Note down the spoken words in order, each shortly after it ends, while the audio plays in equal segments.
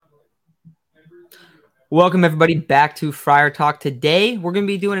Welcome, everybody, back to Friar Talk. Today, we're going to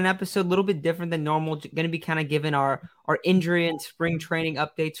be doing an episode a little bit different than normal. Going to be kind of giving our injury and spring training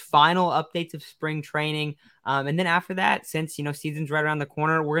updates, final updates of spring training. And then after that, since, season's right around the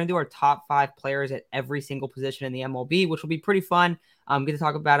corner, we're going to do our top 5 players at every single position in the MLB, which will be pretty fun. I'm going to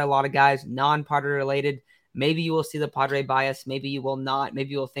talk about a lot of guys, non-Padre related. Maybe you will see the Padre bias. Maybe you will not.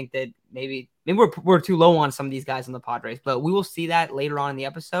 Maybe you'll think that maybe we're too low on some of these guys on the Padres. But we will see that later on in the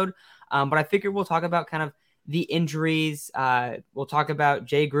episode. But I figured we'll talk about kind of the injuries. We'll talk about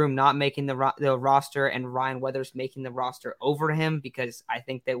Jay Groom not making the roster and Ryan Weathers making the roster over him, because I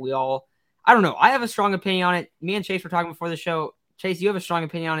think that I don't know. I have a strong opinion on it. Me and Chase were talking before the show. Chase, you have a strong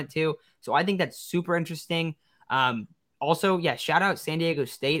opinion on it too. So I think that's super interesting. Also, yeah, shout out San Diego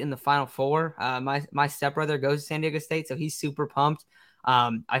State in the Final Four. My stepbrother goes to San Diego State, so he's super pumped.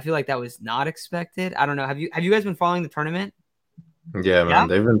 I feel like that was not expected. I don't know. Have you guys been following the tournament? Yeah, man,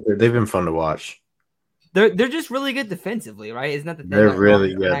 they've been fun to watch. They're just really good defensively, right? Isn't that the thing? They're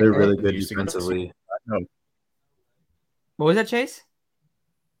really good defensively. What was that, Chase?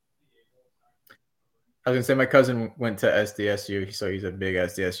 I was gonna say my cousin went to SDSU, so he's a big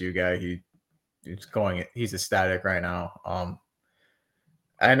SDSU guy. He's ecstatic right now.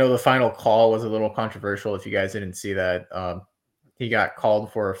 I know the final call was a little controversial. If you guys didn't see that, he got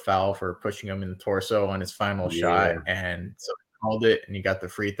called for a foul for pushing him in the torso on his final shot, and so he called it, and he got the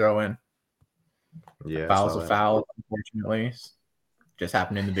free throw in. Yeah, foul's a foul. Unfortunately, just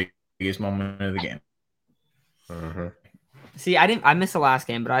happened in the biggest moment of the game. Mm-hmm. See, I missed the last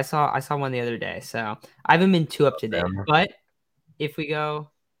game, but I saw one the other day, so I haven't been too up to date. But if we go,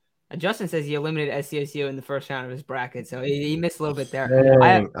 Justin says he eliminated SDSU in the first round of his bracket, so he missed a little bit there.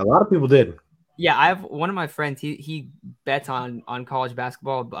 A lot of people did. Yeah, I have one of my friends. He bets on college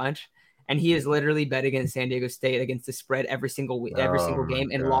basketball a bunch, and he has literally bet against San Diego State against the spread every single game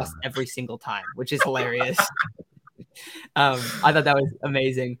and lost every single time, which is hilarious. I thought that was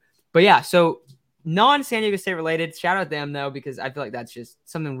amazing. But yeah, so non-San Diego State related, shout out them though, because I feel like that's just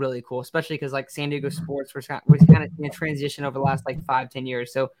something really cool, especially because like San Diego sports was kind of in a transition over the last like 5-10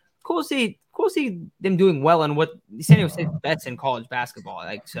 years. So cool to see them doing well in what San Diego State bets in college basketball.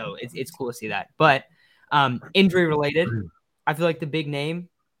 Like, so it's cool to see that. But injury related, I feel like the big name,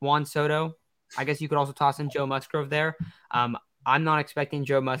 Juan Soto. I guess you could also toss in Joe Musgrove there. I'm not expecting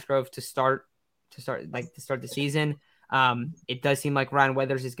Joe Musgrove to start the season. It does seem like Ryan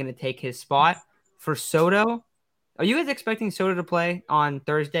Weathers is going to take his spot. For Soto, are you guys expecting Soto to play on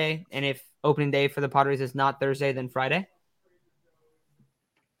Thursday? And if opening day for the Padres is not Thursday, then Friday?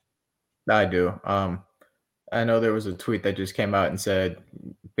 I do. I know there was a tweet that just came out and said,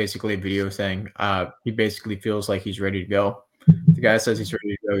 basically a video saying he basically feels like he's ready to go. The guy says he's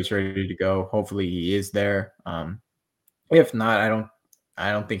ready to go. He's ready to go. Hopefully he is there. If not,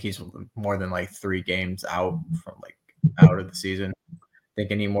 I don't think he's more than like 3 games out of the season. I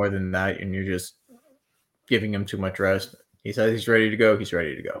think any more than that, and you're just giving him too much rest. He says he's ready to go. He's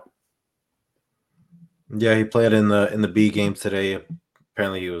ready to go. Yeah, he played in the B game today.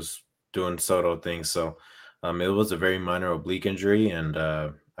 Apparently, he was doing Soto things. So, it was a very minor oblique injury, and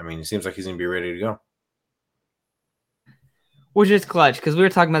it seems like he's gonna be ready to go. Which is clutch, because we were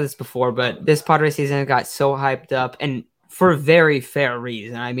talking about this before, but this Padres season got so hyped up, and for a very fair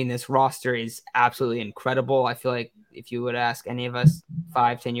reason. I mean, this roster is absolutely incredible. I feel like if you would ask any of us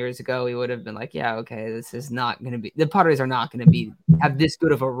 5-10 years ago, we would have been like, yeah, okay, this is not going to be – the Padres are not going to have this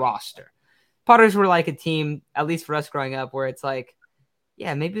good of a roster. Padres were like a team, at least for us growing up, where it's like,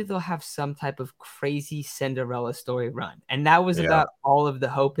 yeah, maybe they'll have some type of crazy Cinderella story run. And that was about all of the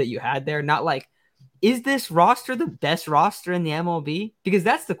hope that you had there. Not like, is this roster the best roster in the MLB? Because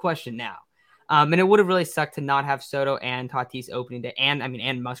that's the question now. And it would have really sucked to not have Soto and Tatis opening day,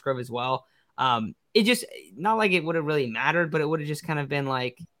 and Musgrove as well. It just, not like it would have really mattered, but it would have just kind of been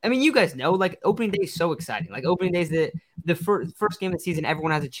like, I mean, you guys know, like, opening day is so exciting. Like, opening day is the first game of the season.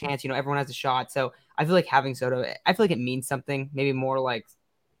 Everyone has a chance, everyone has a shot. So I feel like having Soto, I feel like it means something, maybe more like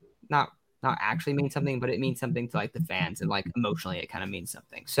not actually means something, but it means something to like the fans, and like emotionally it kind of means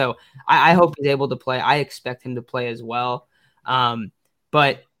something. So I hope he's able to play. I expect him to play as well.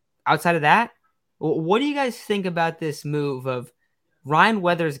 But outside of that, what do you guys think about this move of Ryan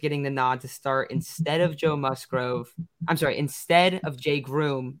Weathers getting the nod to start instead of instead of Jay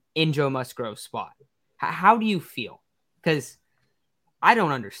Groom in Joe Musgrove's spot? How do you feel? Because I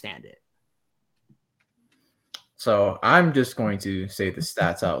don't understand it. So I'm just going to say the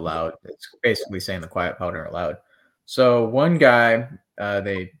stats out loud. It's basically saying the quiet powder out loud. So one guy,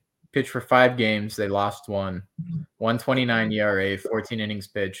 they pitched for 5 games. They lost 1, 1.29 ERA, 14 innings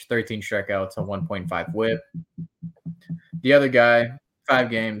pitched, 13 strikeouts, a 1.5 WHIP. The other guy, 5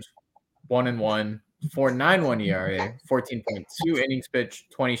 games, 1-1, 4.91 ERA, 14.2 innings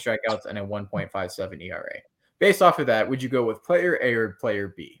pitched, 20 strikeouts, and a 1.57 ERA. Based off of that, would you go with player A or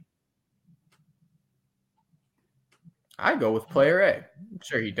player B? I go with player A. I'm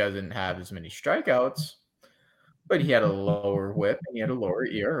sure he doesn't have as many strikeouts, but he had a lower whip and he had a lower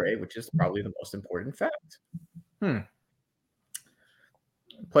ERA, which is probably the most important fact.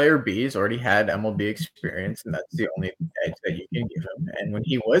 Player B has already had MLB experience, and that's the only edge that you can give him. And when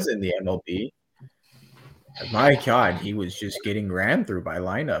he was in the MLB, my God, he was just getting ran through by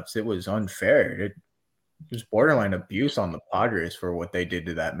lineups. It was unfair. It was borderline abuse on the Padres for what they did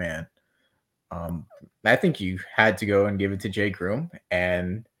to that man. I think you had to go and give it to Jay Groom,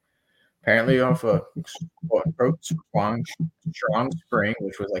 and apparently off a strong spring,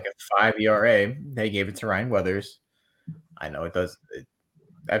 which was like a 5 ERA, they gave it to Ryan Weathers. I know it does.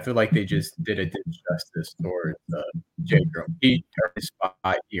 I feel like they just did a disjustice towards Jay Groom. He earned his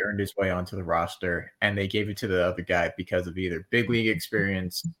spot. He earned his way onto the roster, and they gave it to the other guy because of either big league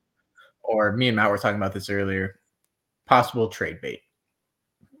experience or me and Matt were talking about this earlier, possible trade bait.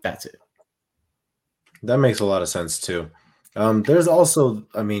 That's it. That makes a lot of sense too. There's also,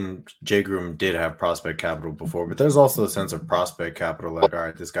 I mean, Jay Groom did have prospect capital before, but there's also a sense of prospect capital. Like, all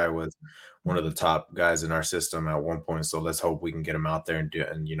right, this guy was one of the top guys in our system at one point, so let's hope we can get him out there and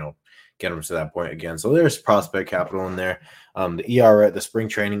get him to that point again. So there's prospect capital in there. The ERA, the spring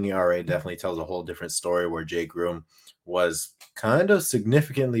training ERA, definitely tells a whole different story where Jay Groom was kind of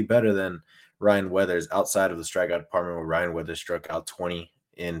significantly better than Ryan Weathers outside of the strikeout department, where Ryan Weathers struck out 20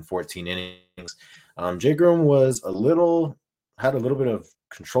 in 14 innings. Jay Groom had a little bit of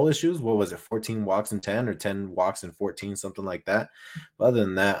control issues. What was it, 14 walks in 10 or 10 walks in 14, something like that. But other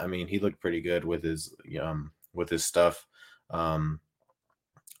than that, I mean, he looked pretty good with his stuff.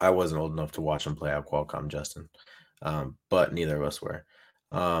 I wasn't old enough to watch him play at Qualcomm, Justin, but neither of us were.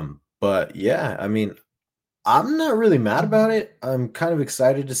 But yeah, I mean, I'm not really mad about it. I'm kind of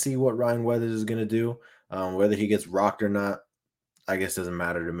excited to see what Ryan Weathers is going to do. Whether he gets rocked or not, I guess doesn't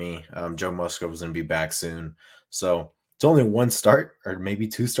matter to me. Joe Musgrove is going to be back soon. So it's only one start or maybe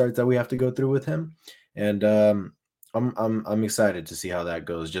two starts that we have to go through with him. And I'm excited to see how that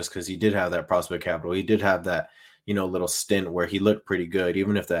goes, just because he did have that prospect capital. He did have that, little stint where he looked pretty good.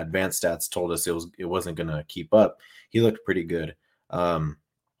 Even if the advanced stats told us it wasn't going to keep up, he looked pretty good.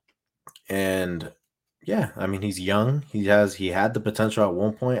 And yeah, I mean, he's young. He had the potential at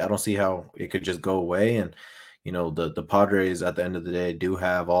one point. I don't see how it could just go away. And the Padres at the end of the day do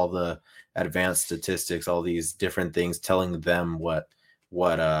have all the advanced statistics, all these different things telling them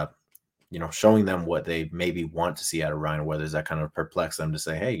showing them what they maybe want to see out of Ryan Weathers that kind of perplex them to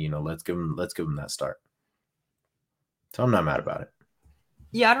say, hey, let's give him that start. So I'm not mad about it.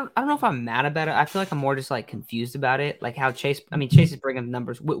 Yeah, I don't know if I'm mad about it. I feel like I'm more just like confused about it. Like how Chase is bringing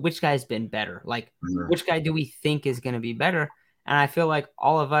numbers. Which guy's been better? Like which guy do we think is going to be better? And I feel like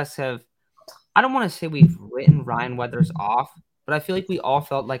all of us have, I don't want to say we've written Ryan Weathers off, but I feel like we all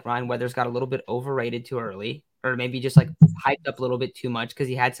felt like Ryan Weathers got a little bit overrated too early, or maybe just like hyped up a little bit too much because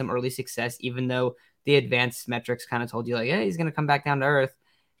he had some early success, even though the advanced metrics kind of told you like, hey, he's going to come back down to earth.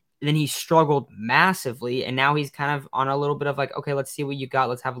 And then he struggled massively, and now he's kind of on a little bit of like, okay, let's see what you got.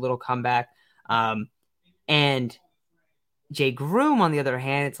 Let's have a little comeback. And Jay Groom, on the other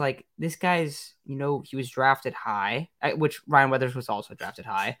hand, it's like this guy's, he was drafted high, which Ryan Weathers was also drafted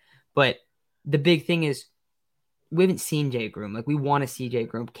high. But the big thing is we haven't seen Jay Groom. Like, we want to see Jay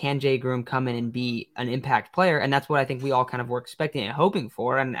Groom. Can Jay Groom come in and be an impact player? And that's what I think we all kind of were expecting and hoping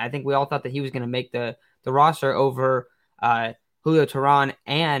for. And I think we all thought that he was going to make the roster over Julio Teheran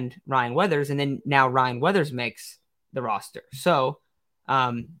and Ryan Weathers, and then now Ryan Weathers makes the roster. So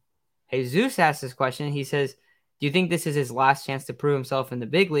Jesus asked this question. He says, do you think this is his last chance to prove himself in the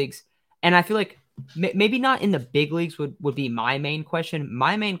big leagues? And I feel like maybe not in the big leagues would be my main question.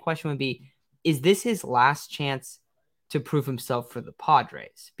 My main question would be, is this his last chance to prove himself for the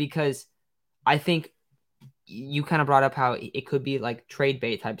Padres? Because I think you kind of brought up how it could be like trade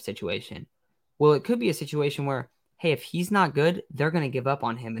bait type of situation. Well, it could be a situation where, hey, if he's not good, they're going to give up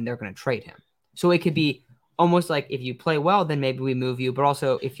on him and they're going to trade him. So it could be almost like if you play well, then maybe we move you. But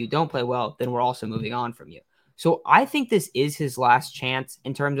also if you don't play well, then we're also moving on from you. So I think this is his last chance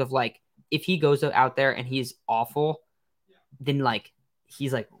in terms of like, if he goes out there and he's awful, then like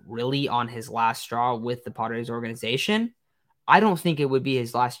he's like really on his last straw with the Padres organization. I don't think it would be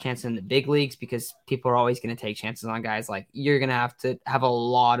his last chance in the big leagues because people are always going to take chances on guys. Like, you're going to have a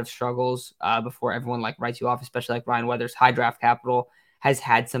lot of struggles before everyone like writes you off, especially like Ryan Weathers, high draft capital, has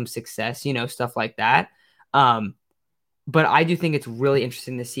had some success, stuff like that. But I do think it's really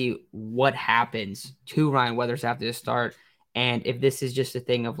interesting to see what happens to Ryan Weathers after the start. And if this is just a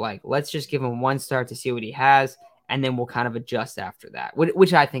thing of like, let's just give him one start to see what he has, and then we'll kind of adjust after that,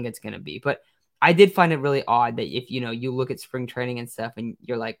 which I think it's going to be. But I did find it really odd that if, you look at spring training and stuff and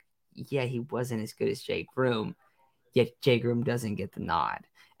you're like, yeah, he wasn't as good as Jay Groom, yet Jay Groom doesn't get the nod.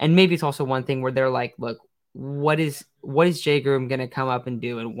 And maybe it's also one thing where they're like, look, what is Jay Groom going to come up and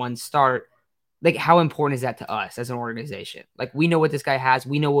do in one start? Like, how important is that to us as an organization? Like, we know what this guy has.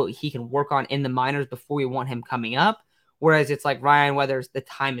 We know what he can work on in the minors before we want him coming up. Whereas it's like Ryan Weathers, the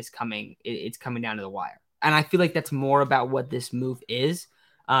time is coming. It's coming down to the wire. And I feel like that's more about what this move is,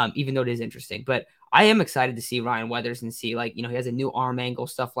 even though it is interesting. But I am excited to see Ryan Weathers and see, like, he has a new arm angle,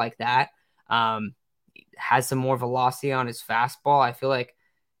 stuff like that. Has some more velocity on his fastball. I feel like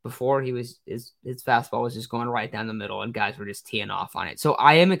before his fastball was just going right down the middle and guys were just teeing off on it. So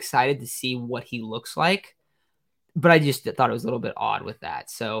I am excited to see what he looks like, but I just thought it was a little bit odd with that.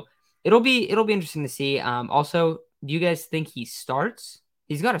 So it'll be interesting to see. Also, do you guys think he starts?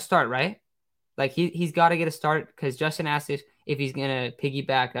 He's got to start, right? Like he's got to get a start because Justin asked if he's going to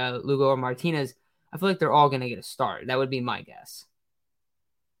piggyback Lugo or Martinez. I feel like they're all going to get a start. That would be my guess.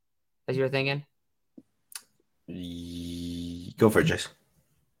 As you're thinking? Go for it, Jace.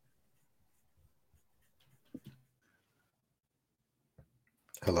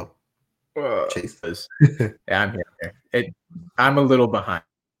 Hello. Chase. Yeah, I'm here. I'm a little behind.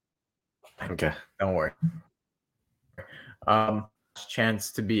 Okay. Don't worry.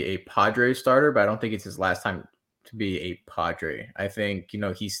 Chance to be a Padre starter, but I don't think it's his last time to be a Padre. I think,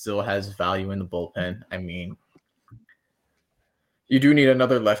 he still has value in the bullpen. I mean, you do need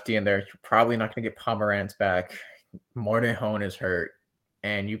another lefty in there. You're probably not going to get Pomeranz back. Morejon is hurt.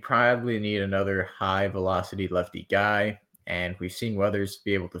 And you probably need another high velocity lefty guy. And we've seen Weathers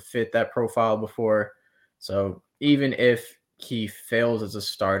be able to fit that profile before. So even if he fails as a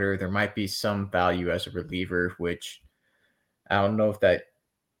starter, there might be some value as a reliever, which I don't know if that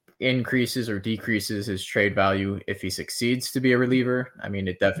increases or decreases his trade value if he succeeds to be a reliever. I mean,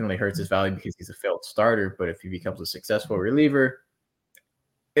 it definitely hurts his value because he's a failed starter, but if he becomes a successful reliever,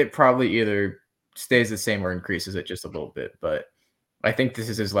 it probably either stays the same or increases it just a little bit. But I think this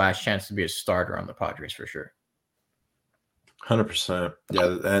is his last chance to be a starter on the Padres for sure. 100%. Yeah,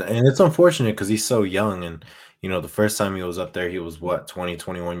 and it's unfortunate because he's so young, and the first time he was up there, he was 20,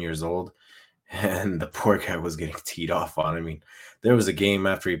 21 years old, and the poor guy was getting teed off on. I mean, there was a game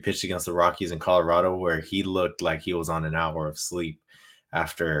after he pitched against the Rockies in Colorado where he looked like he was on an hour of sleep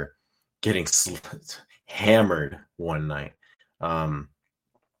after getting hammered one night.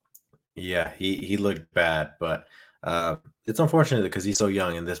 Yeah, he looked bad, but it's unfortunate because he's so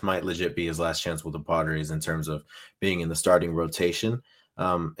young, and this might legit be his last chance with the Padres in terms of being in the starting rotation.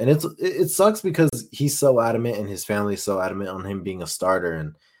 And it sucks because he's so adamant, and his family is so adamant on him being a starter,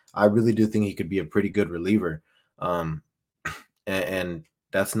 and I really do think he could be a pretty good reliever. And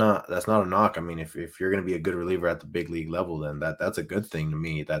that's not a knock. I mean, if you're going to be a good reliever at the big league level, then that's a good thing to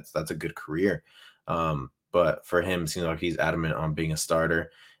me. That's a good career. But for him, it seems like he's adamant on being a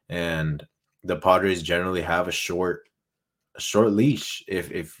starter, and the Padres generally have a short leash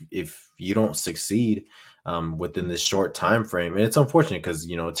if you don't succeed within this short time frame. And it's unfortunate because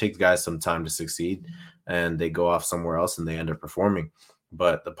it takes guys some time to succeed, and they go off somewhere else and they end up performing.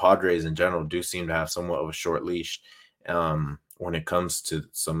 But the Padres in general do seem to have somewhat of a short leash when it comes to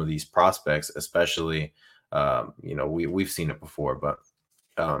some of these prospects, especially we've seen it before. But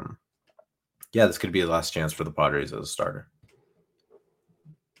yeah, this could be the last chance for the Padres as a starter.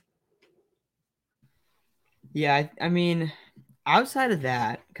 Yeah, I mean, outside of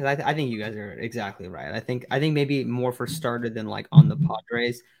that, because I think you guys are exactly right. I think maybe more for starter than like on the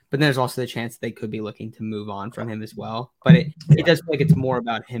Padres, but there's also the chance they could be looking to move on from him as well. But it does feel like it's more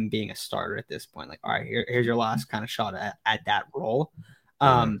about him being a starter at this point. Like, all right, here's your last kind of shot at that role.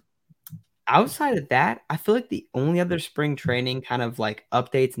 Outside of that, I feel like the only other spring training kind of like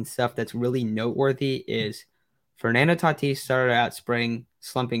updates and stuff that's really noteworthy is Fernando Tatis started out spring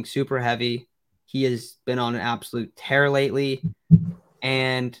slumping super heavy. He has been on an absolute tear lately.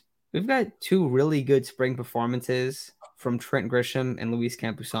 And we've got two really good spring performances from Trent Grisham and Luis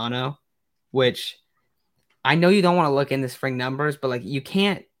Campusano, which I know you don't want to look in the spring numbers, but like you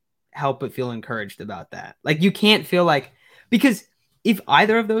can't help but feel encouraged about that. Like you can't feel like, because if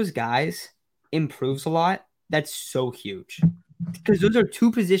either of those guys improves a lot, that's so huge. Because those are two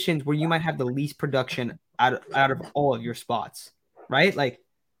positions where you might have the least production out of all of your spots, right? Like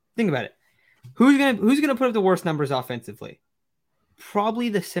think about it. Who's gonna put up the worst numbers offensively? Probably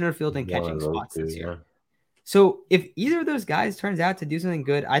the center field and catching spots this year. Yeah. So if either of those guys turns out to do something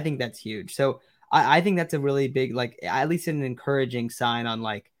good, I think that's huge. So I think that's a really big, like at least an encouraging sign on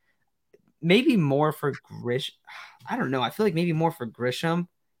like maybe more for Grish. I don't know. I feel like maybe more for Grisham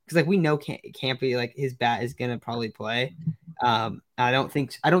because like we know Campy like his bat is gonna probably play. I don't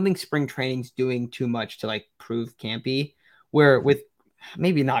think spring training's doing too much to like prove Campy. Where with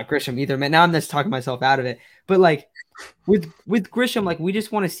maybe not Grisham either. Man, now I'm just talking myself out of it. But like with Grisham, like we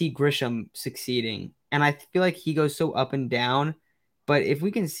just want to see Grisham succeeding, and I feel like he goes so up and down. But if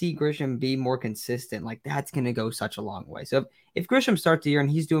we can see Grisham be more consistent, like that's gonna go such a long way. So if Grisham starts the year and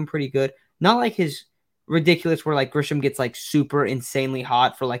he's doing pretty good, not like his ridiculous where like Grisham gets like super insanely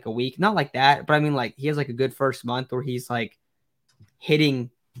hot for like a week, not like that. But I mean, like he has like a good first month where he's like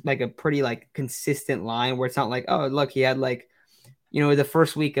hitting like a pretty like consistent line where it's not like, oh look, he had like, the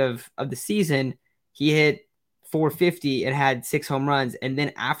first week of the season he hit 450 and had 6 home runs, and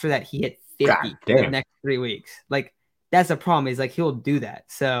then after that he hit 50 the next 3 weeks. Like that's a problem. Is like he'll do that.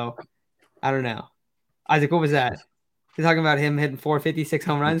 So I don't know. Isaac, what was that? You're talking about him hitting 456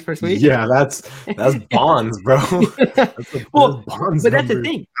 home runs first week? Yeah, that's Bonds, bro. Well, Bonds but that's the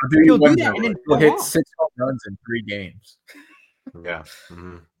thing. He'll do that and then he'll hit 6 home runs in 3 games. Yeah.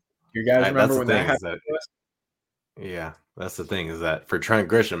 Mm-hmm. You guys remember when that happened? Yeah, that's the thing is that for Trent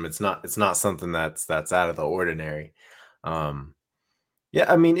Grisham, it's not something that's out of the ordinary. Yeah,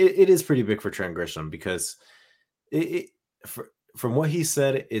 I mean it is pretty big for Trent Grisham because from what he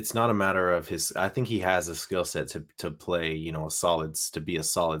said, it's not a matter of his. I think he has a skill set to play, to be a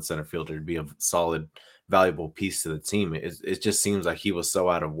solid center fielder, to be a solid, valuable piece to the team. It just seems like he was so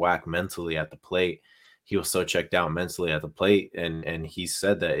out of whack mentally at the plate. He was so checked out mentally at the plate, and he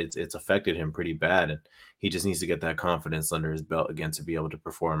said that it's affected him pretty bad, and he just needs to get that confidence under his belt again to be able to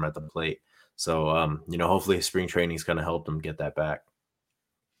perform at the plate. So, hopefully spring training is going to help him get that back.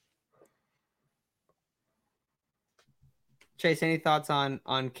 Chase, any thoughts on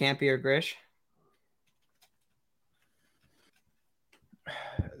Campy or Grish?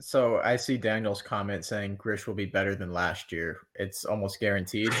 So I see Daniel's comment saying Grish will be better than last year. It's almost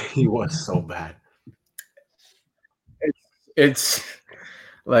guaranteed. He was so bad. It's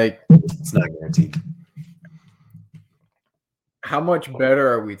like it's not guaranteed. How much better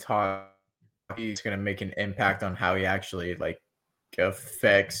are we talking? He's going to make an impact on how he actually like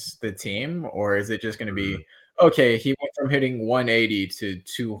affects the team, or is it just going to be okay? He went from hitting 180 to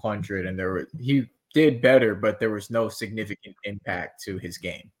 200, and he did better, but there was no significant impact to his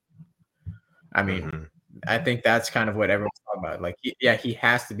game. I mean, I think that's kind of what everyone's talking about. Like, he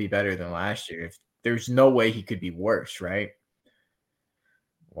has to be better than last year. If there's no way he could be worse, right?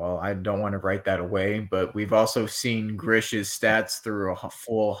 Well, I don't want to write that away, but we've also seen Grish's stats through a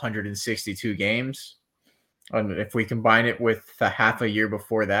full 162 games. And if we combine it with the half a year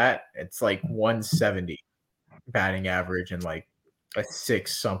before that, it's like 170 batting average and like a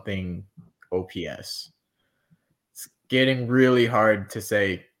 6-something OPS. It's getting really hard to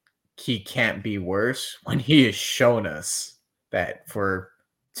say he can't be worse when he has shown us that for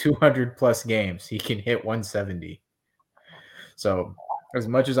 200 plus games, he can hit 170. So as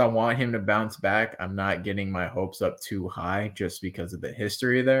much as I want him to bounce back, I'm not getting my hopes up too high just because of the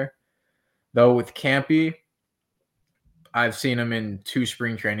history there. Though with Campy, I've seen him in 2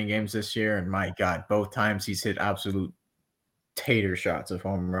 spring training games this year, and my God, both times he's hit absolute tater shots of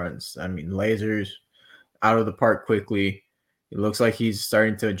home runs. I mean, lasers out of the park quickly. It looks like he's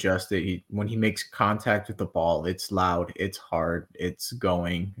starting to adjust it. When he makes contact with the ball, it's loud, it's hard, it's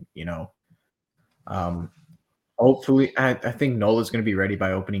going, Hopefully, I think Nola's going to be ready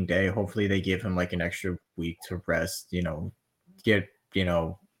by opening day. Hopefully they give him like an extra week to rest, get,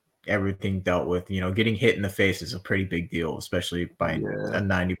 everything dealt with. Getting hit in the face is a pretty big deal, especially by a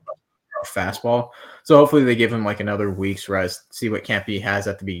 90 fastball. So hopefully they give him like another week's rest, see what Campy has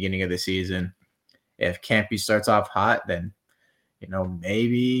at the beginning of the season. If Campy starts off hot, then,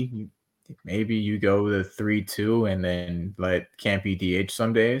 maybe you go the 3-2 and then let Campy DH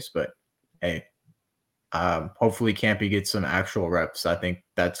some days. But hey, hopefully Campy gets some actual reps. I think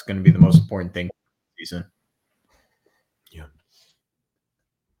that's going to be the most important thing for the season. Yeah.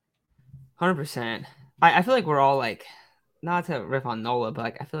 100%. I feel like we're all like, not to riff on Nola, but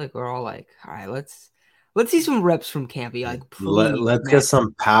like I feel like we're all like, all right, let's see some reps from Campy. Like, let's get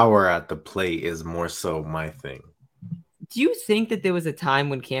some power at the plate is more so my thing. Do you think that there was a time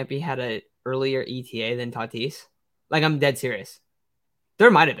when Campy had an earlier ETA than Tatis? Like, I'm dead serious.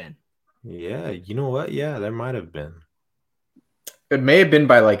 There might have been. Yeah, you know what? Yeah, there might have been. It may have been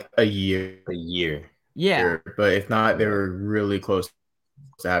by like a year. Yeah. But if not, they were really close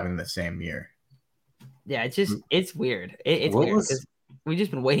to having the same year. Yeah, it's weird. It's weird because we've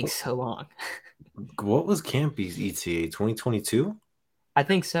just been waiting so long. What was Campy's ETA? 2022? I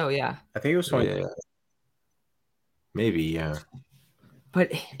think so, yeah. I think it was 20. Yeah. Maybe, yeah.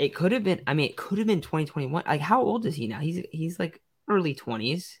 But it could have been. I mean, it could have been 2021. Like, how old is he now? He's like early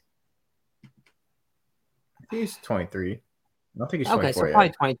 20s. I think he's 23. I don't think he's Okay, so 24 probably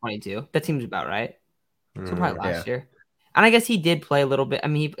yet. 2022. That seems about right. So probably Mm, last year. And I guess he did play a little bit. I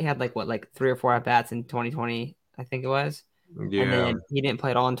mean, he had like 3 or 4 at bats in 2020, I think it was. And yeah, then he didn't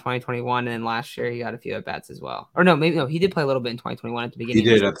play at all in 2021. And then last year he got a few at bats as well. Or no, he did play a little bit in 2021 at the he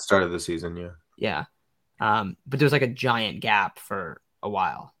beginning. did at the start of the season. Yeah. Yeah. But there was like a giant gap for a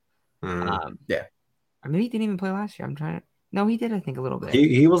while. Yeah. Or maybe he didn't even play last year. I'm trying to. No, he did, I think, a little bit.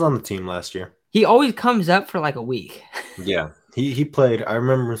 He was on the team last year. He always comes up for like a week. Yeah. He played. I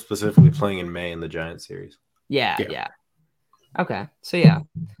remember specifically playing in May in the Giants series. Yeah. Okay. So yeah.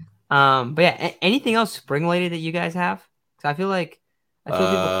 But yeah, anything else spring related that you guys have? Because I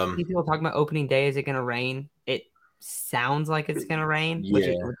feel people talking about opening day. Is it gonna rain? It sounds like it's gonna rain,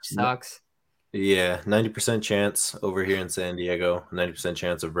 which sucks. Yeah, 90% chance over here in San Diego. 90%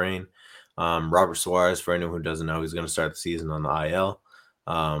 chance of rain. Robert Suarez, for anyone who doesn't know, he's going to start the season on the IL.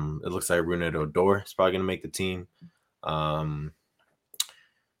 It looks like Rougned Odor is probably going to make the team. Other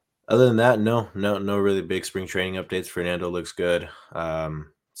than that, no really big spring training updates. Fernando looks good.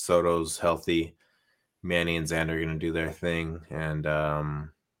 Soto's healthy. Manny and Xander are going to do their thing, and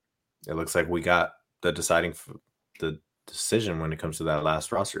it looks like we got the decision when it comes to that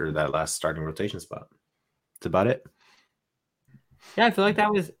last roster or that last starting rotation spot. That's about it. Yeah, I feel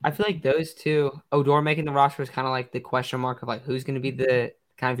like those two, Odor making the roster was kind of like the question mark of like who's going to be the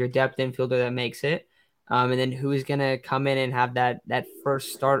kind of your depth infielder that makes it. And then who's going to come in and have that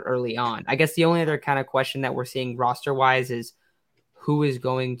first start early on. I guess the only other kind of question that we're seeing roster wise is who is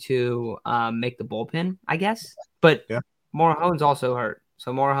going to make the bullpen, I guess. But yeah. Morejon's also hurt.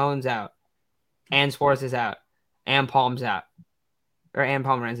 So Morejon's out. And Suarez is out. And Palm's out. Or and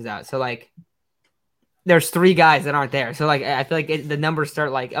Pomeranz is out. So like there's 3 guys that aren't there. So like I feel like the numbers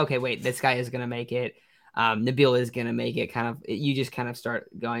start like, okay, wait, this guy is going to make it. Nabil is going to make it. You just kind of start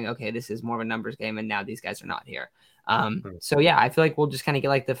going, okay, this is more of a numbers game, and now these guys are not here. So yeah, I feel like we'll just kind of get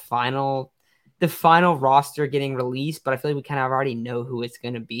like the final roster getting released, but I feel like we kind of already know who it's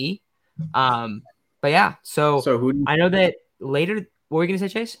going to be. But yeah, so I know that later. What were you going to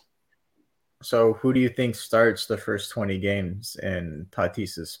say, Chase? So who do you think starts the first 20 games in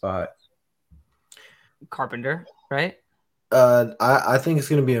Tatis's spot? Carpenter, right? I think it's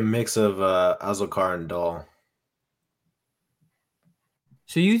going to be a mix of Azocar and Dahl.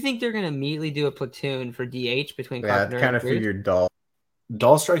 So you think they're going to immediately do a platoon for DH between Carpenter and I kind of figured Dahl.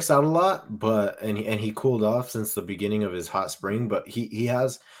 Dahl strikes out a lot, but he cooled off since the beginning of his hot spring, but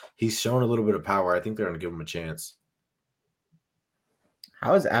he's shown a little bit of power. I think they're going to give him a chance.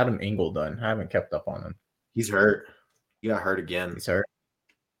 How is Adam Engel done? I haven't kept up on him. He's hurt. He got hurt again. He's hurt.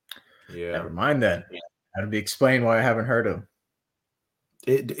 Yeah. Never mind then. That'll be explained why I haven't heard him.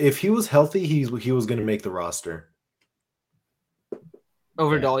 If he was healthy, he was going to make the roster.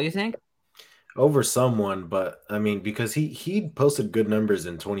 Over Dahl, you think? Over someone, but I mean, because he posted good numbers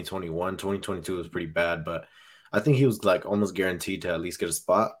in 2021. 2022 was pretty bad, but I think he was like almost guaranteed to at least get a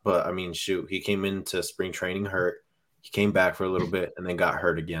spot. But I mean, shoot, he came into spring training hurt. He came back for a little bit and then got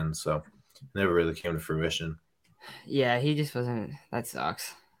hurt again. So never really came to fruition. Yeah, he just wasn't. That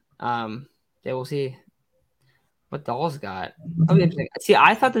sucks. Yeah, we'll see what Dahl's got. See,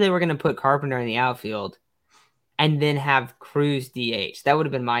 I thought that they were going to put Carpenter in the outfield and then have Cruz DH. That would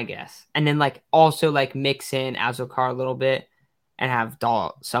have been my guess. And then like also like mix in Azocar a little bit and have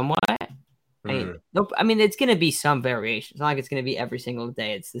Dahl somewhat. I mean, it's going to be some variation. It's not like it's going to be every single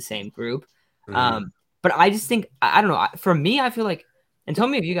day. It's the same group. But I just think, I don't know. For me, I feel like, and tell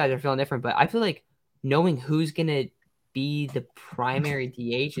me if you guys are feeling different, but I feel like knowing who's going to be the primary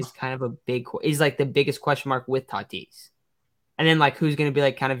DH is kind of is like the biggest question mark with Tatis. And then like who's going to be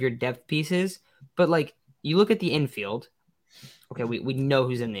like kind of your depth pieces. But like you look at the infield. Okay, we know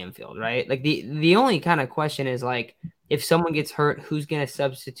who's in the infield, right? Like the only kind of question is like if someone gets hurt, who's going to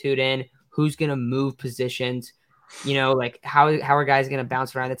substitute in? Who's going to move positions? You know, like how are guys going to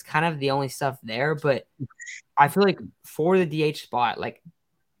bounce around? That's kind of the only stuff there. But I feel like for the DH spot, like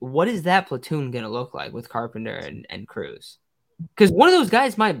what is that platoon going to look like with Carpenter and Cruz? Because one of those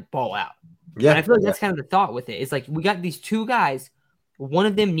guys might ball out. Yeah. And I feel like that's kind of the thought with it. It's like we got these 2 guys. One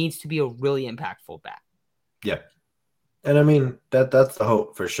of them needs to be a really impactful bat. Yeah. And I mean, that's the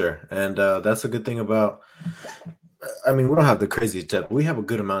hope for sure. And that's a good thing about – I mean, we don't have the crazy depth. We have a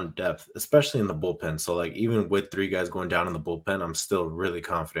good amount of depth, especially in the bullpen. So, like, even with 3 guys going down in the bullpen, I'm still really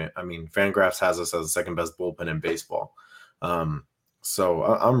confident. I mean, Fangraphs has us as the second best bullpen in baseball. So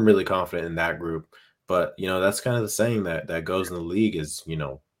I'm really confident in that group. But, you know, that's kind of the saying that goes in the league is, you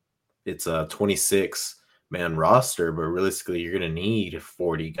know, it's 26 man roster, but realistically, you're going to need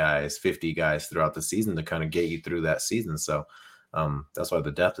 40 guys, 50 guys throughout the season to kind of get you through that season. So that's why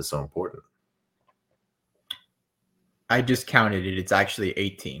the depth is so important. I just counted it. It's actually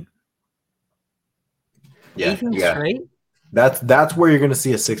 18. Yeah, 18 yeah. straight? That's where you're going to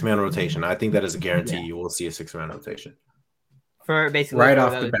see a 6-man rotation. I think that is a guarantee. Yeah. You will see a 6-man rotation For basically Right for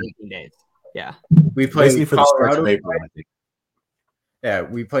off those the bat. 18 days. Yeah. We basically played for the stretch Colorado. of April. I think. Yeah,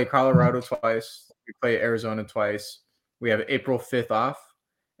 we play Colorado twice. We play Arizona twice. We have April 5th off,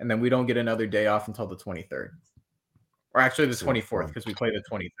 and then we don't get another day off until the 23rd. Or actually the 24th, because we play the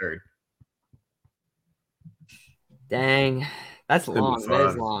 23rd. Dang. That's Could be long. That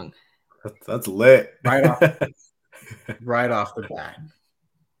is fun. long. That's lit. Right off the bat.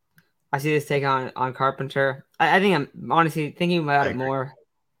 I see this take on Carpenter. I think I'm honestly thinking about it more.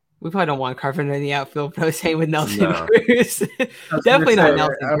 We probably don't want Carpenter in the outfield, but I was saying with Nelson No. Cruz. Definitely not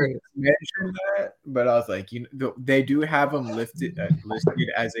Nelson Cruz. Mentioned that, but I was like, they do have him listed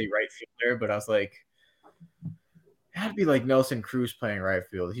as a right fielder, but I was like, it had to be like Nelson Cruz playing right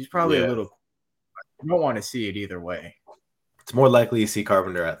field. He's probably a little. You don't want to see it either way. It's more likely you see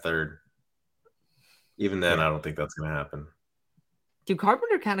Carpenter at third. Even then, I don't think that's going to happen. Dude,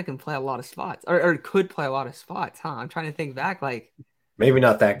 Carpenter kind of can play a lot of spots, or could play a lot of spots, huh? I'm trying to think back, like maybe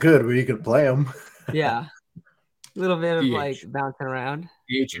not that good, but you could play him. Yeah, a little bit of DH. like bouncing around.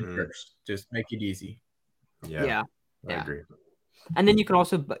 DH first, just make it easy. Yeah, I agree. And then you can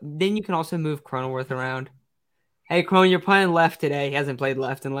also move Cronenworth around. Hey, Crone, you're playing left today. He hasn't played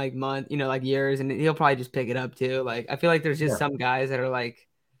left in like like years, and he'll probably just pick it up too. Like I feel like there's just some guys that are like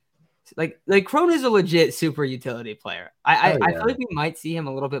Crone is a legit super utility player. I feel like we might see him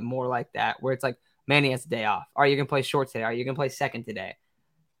a little bit more like that, where it's like, man, he has a day off. Are you gonna play short today? Are you gonna play second today?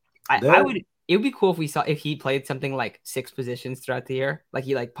 It would be cool if he played something like 6 positions throughout the year, like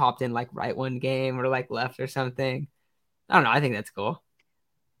he like popped in like right one game or like left or something. I don't know. I think that's cool.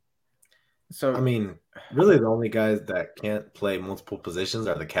 So I mean, really, the only guys that can't play multiple positions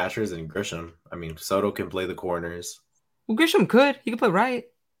are the catchers and Grisham. I mean, Soto can play the corners. Well, Grisham could. He could play right.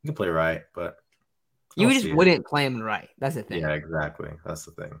 He can play right, but you just wouldn't play him right. That's the thing. Yeah, exactly. That's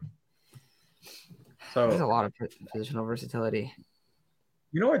the thing. So there's a lot of positional versatility.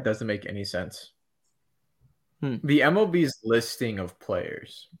 You know what doesn't make any sense? The MLB's listing of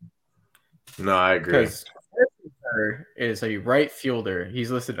players. No, I agree. Because is a right fielder.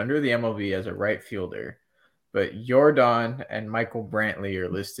 He's listed under the MLB as a right fielder, but Jordan and Michael Brantley are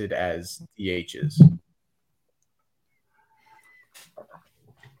listed as DHs.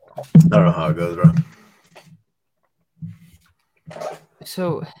 I don't know how it goes, bro.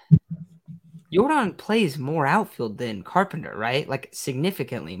 So Jordan plays more outfield than Carpenter, right? Like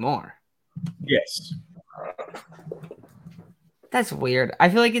significantly more. Yes. That's weird. I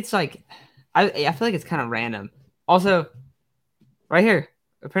feel like it's like I feel like it's kind of random. Also, right here,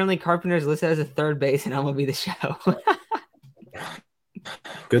 apparently Carpenter is listed as a third base in MLB The Show.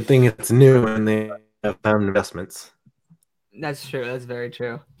 Good thing it's new and they have time investments. That's true. That's very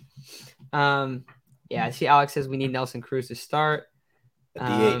true. Yeah, I see Alex says we need Nelson Cruz to start.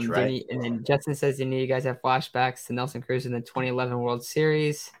 DH, right? And then Justin says, didn't you guys have flashbacks to Nelson Cruz in the 2011 World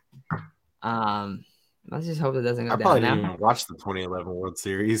Series? Let's just hope it doesn't go down. I probably didn't even watch the 2011 World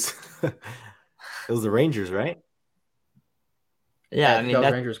Series. It was the Rangers, right? Yeah, I mean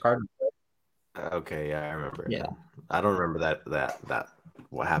that's Rangers Cardinals. Okay, yeah, I remember. Yeah, I don't remember that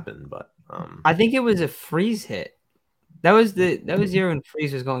what happened, but I think it was a Freeze hit. That was the year when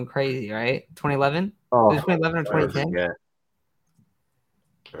Freeze was going crazy, right? 2011. Oh, it was 2011 or 2010.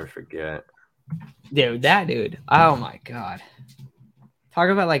 I forget. Dude, that dude. Oh my god. Talk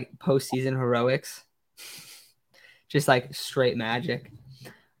about like postseason heroics. Just like straight magic.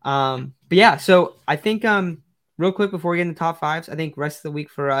 But yeah, so I think real quick before we get into top fives, I think rest of the week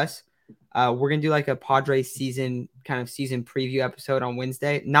for us, we're gonna do like a Padres season preview episode on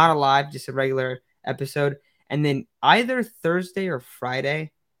Wednesday. Not a live, just a regular episode. And then either Thursday or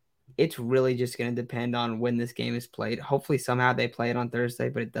Friday, it's really just gonna depend on when this game is played. Hopefully somehow they play it on Thursday,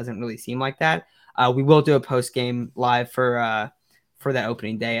 but it doesn't really seem like that. We will do a post game live for that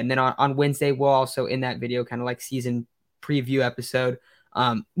opening day. And then on Wednesday, we'll also in that video kind of like season preview episode.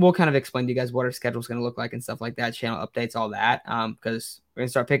 We'll kind of explain to you guys what our schedule is going to look like and stuff like that, channel updates, all that, because we're going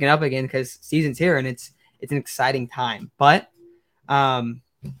to start picking up again because season's here and it's an exciting time. But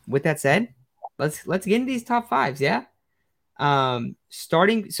with that said, let's get into these top fives. Yeah.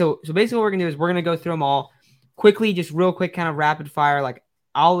 Starting. So basically what we're going to do is we're going to go through them all quickly, just real quick, kind of rapid fire. Like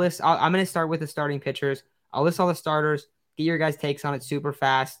I'm going to start with the starting pitchers. I'll list all the starters, get your guys' takes on it super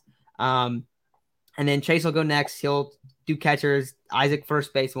fast. And then Chase will go next. He'll do catchers, Isaac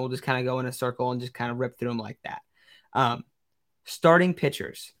first base, and we'll just kind of go in a circle and just kind of rip through them like that. Starting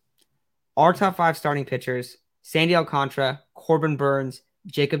pitchers. Our top 5 starting pitchers: Sandy Alcantara, Corbin Burnes,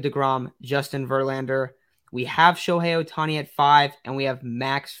 Jacob deGrom, Justin Verlander. We have Shohei Ohtani at 5, and we have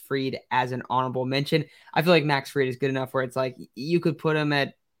Max Fried as an honorable mention. I feel like Max Fried is good enough where it's like you could put him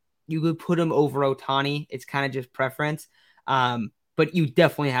over Ohtani. It's kind of just preference. But you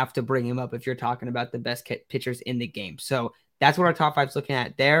definitely have to bring him up if you're talking about the best pitchers in the game. So that's what our top 5 is looking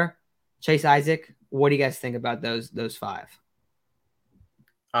at there. Chase, Isaac, what do you guys think about those 5?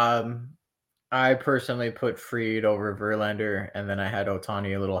 I personally put Fried over Verlander, and then I had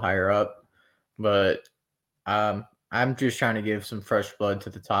Ohtani a little higher up. But I'm just trying to give some fresh blood to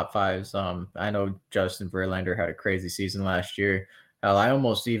the top 5s. I know Justin Verlander had a crazy season last year. I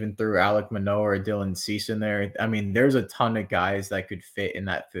almost even threw Alek Manoah or Dylan Cease in there. I mean, there's a ton of guys that could fit in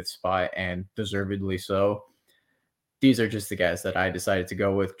that 5th spot, and deservedly so. These are just the guys that I decided to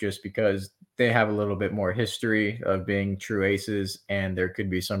go with just because they have a little bit more history of being true aces, and there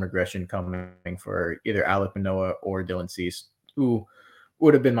could be some regression coming for either Alek Manoah or Dylan Cease, who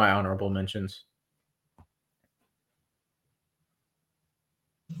would have been my honorable mentions.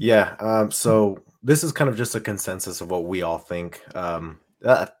 Yeah. So this is kind of just a consensus of what we all think.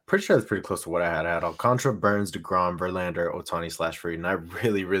 Pretty sure that's pretty close to what I had. I had Alcantara, Burnes, deGrom, Verlander, Ohtani / Fried, and I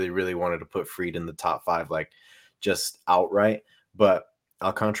really, really, really wanted to put Fried in the top 5, like just outright. But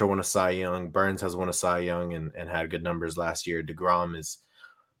Alcantara won a Cy Young. Burnes has won a Cy Young and had good numbers last year. deGrom is,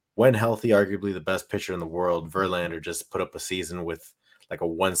 when healthy, arguably the best pitcher in the world. Verlander just put up a season with like a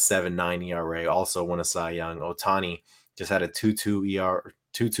 1.79 ERA, also won a Cy Young. Ohtani just had a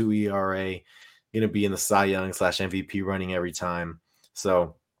 2.2 ERA, going to be in the Cy Young / MVP running every time.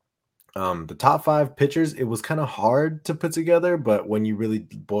 So the top 5 pitchers, it was kind of hard to put together, but when you really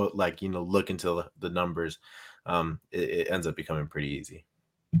look into the numbers, it ends up becoming pretty easy.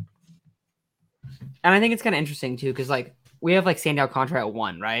 And I think it's kind of interesting too, because like we have like Sandy Alcantara at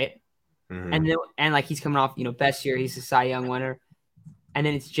 1, right? Mm-hmm. And like he's coming off, best year, he's a Cy Young winner. And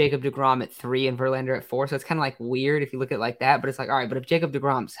then it's Jacob deGrom at 3 and Verlander at 4. So it's kind of like weird if you look at it like that. But it's like, all right, but if Jacob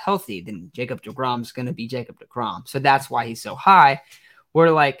deGrom's healthy, then Jacob deGrom's going to be Jacob deGrom. So that's why he's so high. We're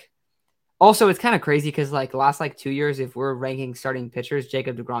like, also, it's kind of crazy because like last 2 years, if we're ranking starting pitchers,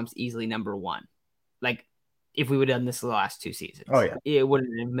 Jacob deGrom's easily number 1. Like if we would have done this the last 2 seasons, it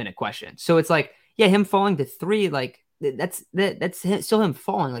wouldn't have been a question. So it's like, yeah, him falling to 3, like that's still him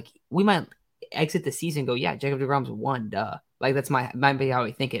falling. Like we might exit the season and go, yeah, Jacob deGrom's 1, duh. Like that's might be how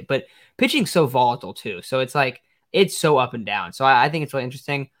we think it. But pitching's so volatile too. So it's like it's so up and down. So I think it's really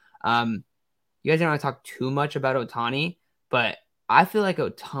interesting. You guys don't want to talk too much about Ohtani, but I feel like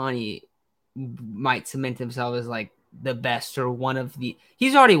Ohtani might cement himself as like the best or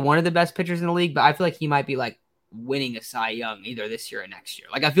he's already one of the best pitchers in the league, but I feel like he might be like winning a Cy Young either this year or next year.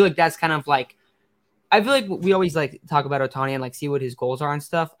 Like I feel like that's kind of like, I feel like we always like talk about Ohtani and like see what his goals are and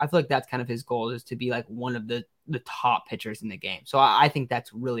stuff. I feel like that's kind of his goal, is to be like one of the top pitchers in the game. So I think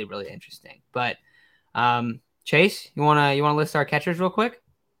that's really, really interesting. But Chase, you wanna list our catchers real quick?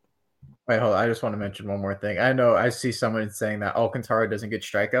 Wait, hold on. I just want to mention one more thing. I know I see someone saying that Alcantara doesn't get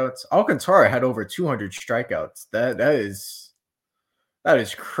strikeouts. Alcantara had over 200 strikeouts. That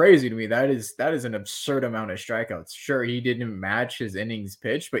is crazy to me. That is an absurd amount of strikeouts. Sure, he didn't match his innings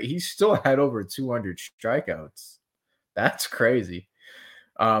pitched, but he still had over 200 strikeouts. That's crazy.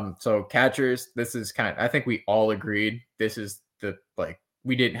 So catchers, this is I think we all agreed this is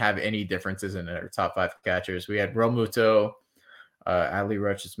we didn't have any differences in our top 5 catchers. We had Realmuto, Adley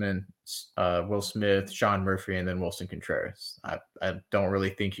Rutschman, Will Smith, Sean Murphy, and then Wilson Contreras. I don't really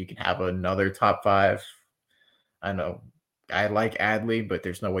think you can have another top 5. I know I like Adley, but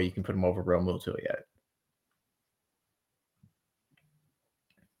there's no way you can put him over Realmuto yet.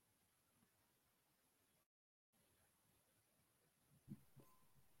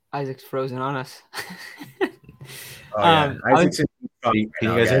 Isaac's frozen on us. Can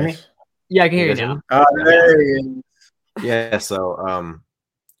you guys hear me? Yeah, I can hear you now. There he is. Yeah, so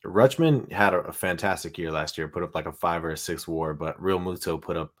Rutschman had a fantastic year last year, put up like a 5 or a 6 WAR, but Realmuto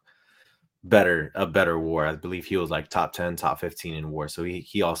put up a better WAR. I believe he was like top 10, top 15 in WAR. So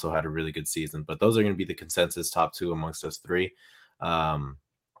he also had a really good season. But those are going to be the consensus top 2 amongst us 3.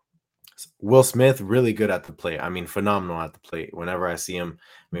 Will Smith, really good at the plate. I mean, phenomenal at the plate. Whenever I see him,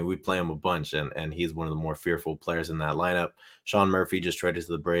 I mean, we play him a bunch, and he's one of the more fearful players in that lineup. Sean Murphy just traded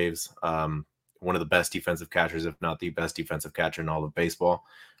to the Braves. One of the best defensive catchers, if not the best defensive catcher in all of baseball.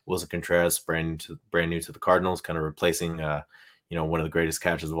 Wilson Contreras, brand new to the Cardinals, kind of replacing, one of the greatest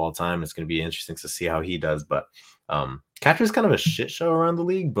catchers of all time. It's going to be interesting to see how he does. But catcher is kind of a shit show around the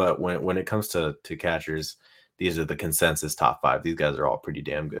league. But when it comes to catchers, these are the consensus top 5. These guys are all pretty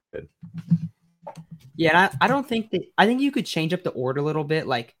damn good. Yeah, and I don't think that. I think you could change up the order a little bit.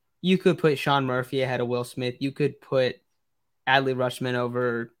 Like you could put Sean Murphy ahead of Will Smith. You could put Adley Rutschman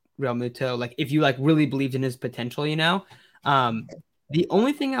over Real Muto. Like if you like really believed in his potential, you know. The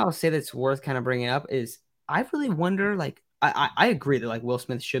only thing I'll say that's worth kind of bringing up is I really wonder. Like I agree that like Will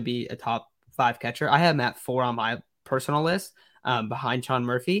Smith should be a top 5 catcher. I have him at 4 on my personal list, behind Sean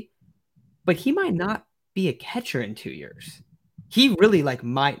Murphy, but he might not be a catcher in 2 years. He really like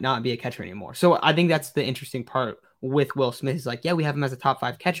might not be a catcher anymore. So I think that's the interesting part with Will Smith is like, yeah, we have him as a top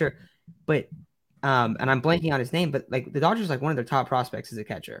 5 catcher, but and I'm blanking on his name, but like the Dodgers, like one of their top prospects is a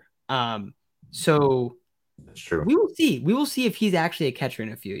catcher. So That's true. we will see. We will see if he's actually a catcher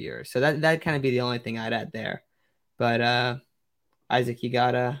in a few years. So that kind of be the only thing I'd add there. But Isaac, you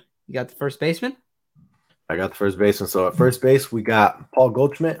got the first baseman? I got the first baseman. So at first base, we got Paul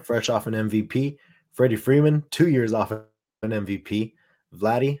Goldschmidt, fresh off an MVP. Freddie Freeman, 2 years off an MVP.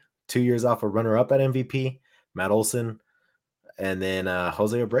 Vladdy, 2 years off a runner-up at MVP. Matt Olson, and then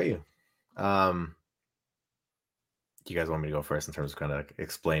Jose Abreu. You guys want me to go first in terms of kind of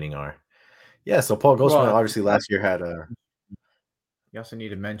explaining our? Yeah, so Paul Goldschmidt obviously last year had a. You also need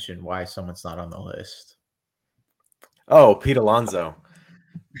to mention why someone's not on the list. Oh, Pete Alonso.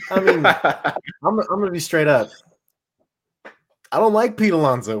 I mean, I'm going to be straight up. I don't like Pete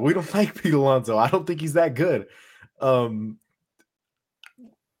Alonso. We don't like Pete Alonso. I don't think he's that good.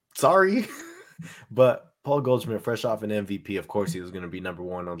 Sorry. But Paul Goldschmidt, fresh off an MVP, of course, he was going to be number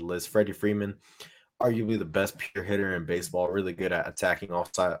 1 on the list. Freddie Freeman, arguably the best pure hitter in baseball, really good at attacking all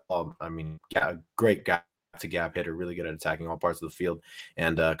sides. Great gap hitter, really good at attacking all parts of the field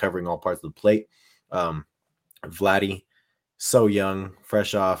and covering all parts of the plate. Vladdy, so young,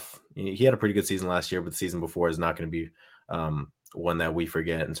 fresh off. He had a pretty good season last year, but the season before is not going to be one that we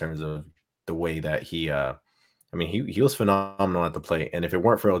forget in terms of the way that he was phenomenal at the plate. And if it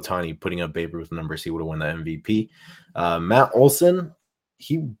weren't for Ohtani putting up Babe Ruth numbers, he would have won the MVP. Matt Olson,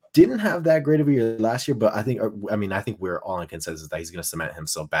 he didn't have that great of a year last year, but I think we're all in consensus that he's going to cement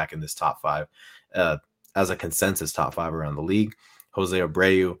himself back in this top 5 as a consensus top 5 around the league. Jose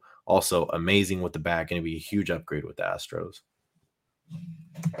Abreu, also amazing with the bat, going to be a huge upgrade with the Astros.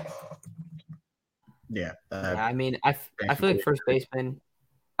 Yeah. I mean, I feel like first baseman,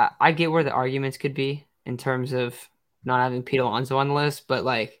 I get where the arguments could be in terms of not having Pete Alonso on the list, but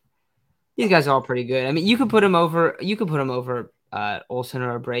like these guys are all pretty good. I mean, you could put him over Olson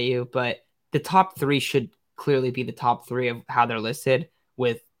or Abreu, but the top 3 should clearly be the top 3 of how they're listed,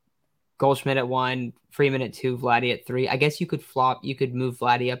 with Goldschmidt at 1, Freeman at 2, Vladdy at 3. I guess you could move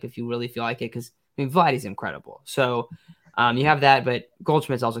Vladdy up if you really feel like it, because I mean Vladdy's incredible. So you have that, but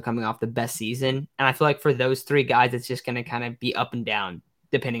Goldschmidt's also coming off the best season, and I feel like for those 3 guys, it's just going to kind of be up and down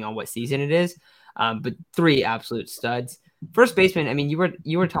depending on what season it is. But 3 absolute studs. First baseman, I mean,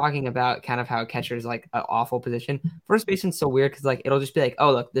 you were talking about kind of how catcher is like an awful position. First baseman's so weird because like it'll just be like,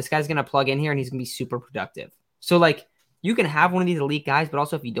 oh look, this guy's gonna plug in here and he's gonna be super productive. So like you can have one of these elite guys, but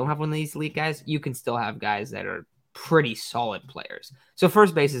also if you don't have one of these elite guys, you can still have guys that are pretty solid players. So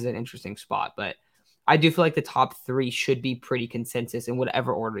first base is an interesting spot, but I do feel like the top 3 should be pretty consensus in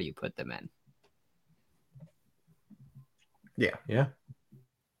whatever order you put them in. Yeah.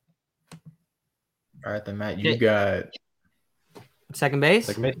 All right, then Matt, you got second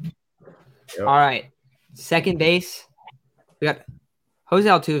base. Yep. All right, second base. We got Jose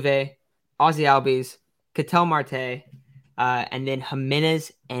Altuve, Ozzie Albies, Ketel Marte, and then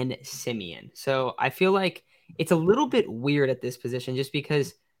Jimenez and Simeon. So I feel like it's a little bit weird at this position just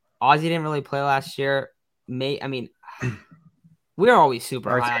because Ozzie didn't really play last year. We're always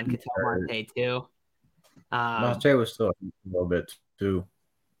super high on Ketel Marte too. Marte was still a little bit too.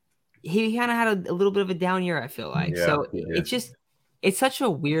 He kind of had a little bit of a down year, I feel like. Yeah, so it's such a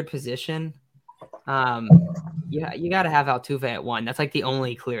weird position. You got to have Altuve at 1. That's like the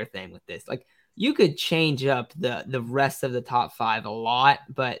only clear thing with this. Like you could change up the rest of the top 5 a lot,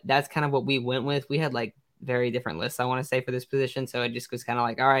 but that's kind of what we went with. We had like very different lists, I want to say, for this position. So it just was kind of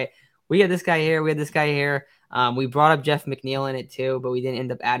like, all right, we had this guy here. We had this guy here. We brought up Jeff McNeil in it too, but we didn't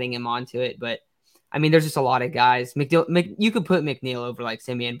end up adding him onto it. But I mean, there's just a lot of guys. You could put McNeil over like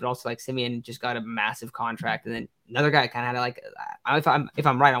Simeon, but also like Simeon just got a massive contract, and then another guy kind of had like, if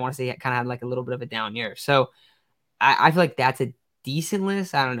I'm right, I want to say he kind of had like a little bit of a down year. So I feel like that's a decent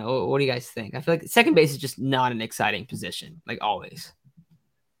list. I don't know. What do you guys think? I feel like second base is just not an exciting position, like always.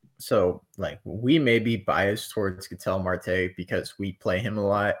 So like we may be biased towards Ketel Marte because we play him a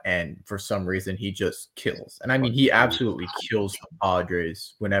lot, and for some reason he just kills. And I mean, he absolutely kills the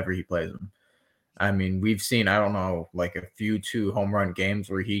Padres whenever he plays them. I mean, we've seen, I don't know, like a few 2 home run games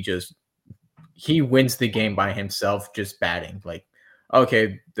where he just he wins the game by himself just batting. Like,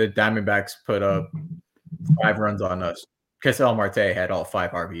 okay, the Diamondbacks put up 5 runs on us. Ketel Marte had all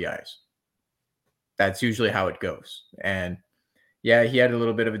 5 RBIs. That's usually how it goes. And yeah, he had a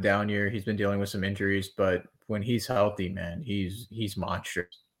little bit of a down year. He's been dealing with some injuries, but when he's healthy, man, he's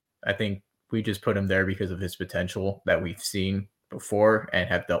monstrous. I think we just put him there because of his potential that we've seen before and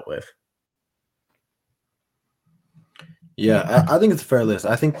have dealt with. Yeah, I think it's a fair list.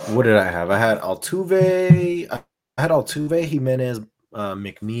 I think, what did I have? I had Altuve, Jimenez,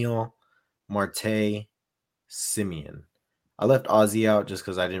 McNeil, Marte, Simeon. I left Ozzy out just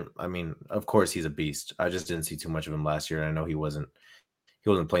because of course he's a beast. I just didn't see too much of him last year, and I know he wasn't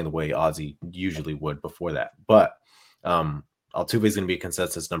playing the way Ozzy usually would before that. But Altuve is going to be a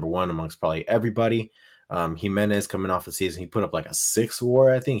consensus number 1 amongst probably everybody. Jimenez coming off the season, he put up like a 6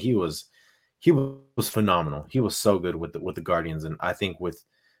 WAR. I think he was phenomenal. He was so good with the Guardians, and I think with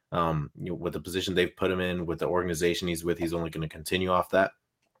with the position they've put him in, with the organization he's with, he's only going to continue off that.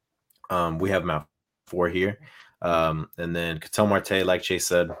 We have him at 4 here. And then Ketel Marte, like Chase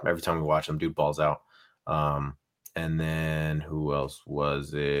said, every time we watch him, dude balls out. And then who else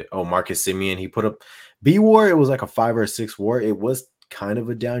was it? Oh, Marcus Semien. He put up B WAR. It was like a 5 or a 6 WAR. It was kind of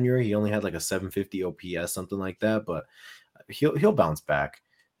a down year. He only had like a 750 OPS, something like that, but he'll bounce back.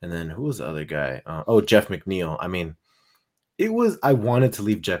 And then who was the other guy? Jeff McNeil. I mean, I wanted to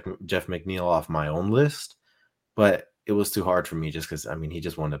leave Jeff McNeil off my own list, but it was too hard for me just because, he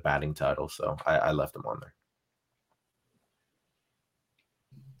just won the batting title. So I left him on there.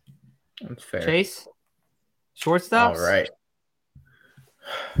 That's fair. Chase, shortstops. All right.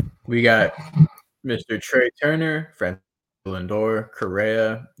 We got Mr. Trey Turner, Francisco Lindor,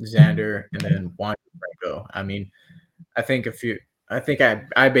 Correa, Xander, and then Wander Franco. I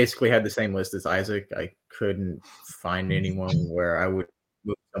basically had the same list as Isaac. I couldn't find anyone where I would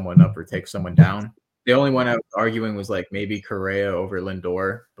move someone up or take someone down. The only one I was arguing was like maybe Correa over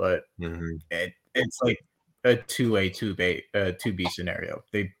Lindor, but it's like a 2A, 2B scenario.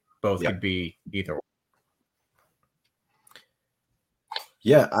 They both could be either.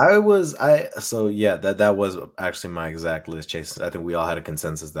 Yeah, that was actually my exact list, Chase. I think we all had a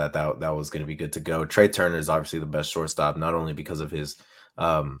consensus that was going to be good to go. Trey Turner is obviously the best shortstop, not only because of his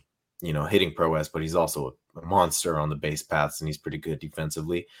hitting prowess, but he's also a monster on the base paths, and he's pretty good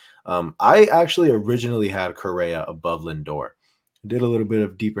defensively. I actually originally had Correa above Lindor. Did a little bit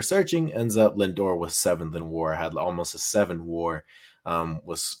of deeper searching, ends up Lindor was 7th in WAR, had almost a 7 WAR,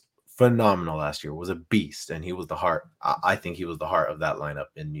 was phenomenal last year, was a beast, and he was the heart. I think he was the heart of that lineup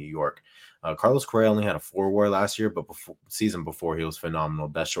in New York. Carlos Correa only had a 4 WAR last year, but season before he was phenomenal,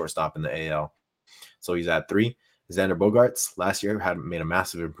 best shortstop in the AL. So he's at 3. Xander Bogaerts last year had made a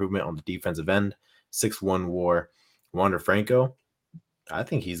massive improvement on the defensive end, 6-1 WAR. Wander Franco, I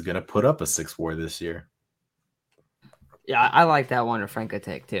think he's gonna put up a 6 WAR this year. Yeah, I like that Wander Franco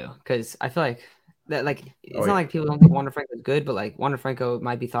take too, because I feel like that it's not like people don't think Wander Franco is good, but like Wander Franco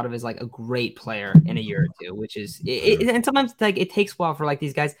might be thought of as like a great player in a year or two, which is and sometimes like it takes a while for like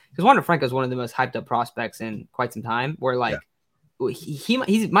these guys, because Wander Franco is one of the most hyped up prospects in quite some time, where like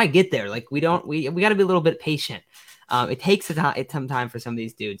he might get there. Like we got to be a little bit patient. It takes some time for some of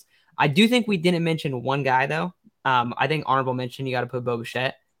these dudes. I do think we didn't mention one guy though. I think honorable mention, you got to put Bo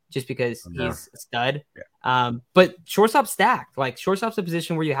Bichette, just because he's a stud. Yeah. But shortstop stacked. Like shortstop's a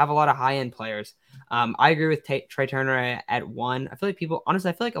position where you have a lot of high end players. I agree with Trey Turner at 1. I feel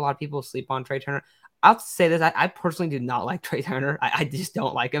like a lot of people sleep on Trey Turner. I'll say this: I personally do not like Trey Turner. I just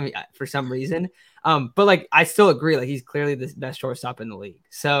don't like him for some reason. But like I still agree, like he's clearly the best shortstop in the league.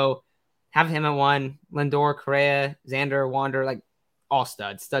 So have him at 1. Lindor, Correa, Xander, Wander, like all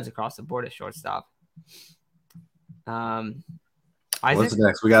studs across the board at shortstop. Isaac? What's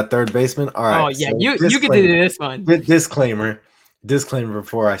next? We got third baseman. All right. Oh yeah, so you get to do this one. Disclaimer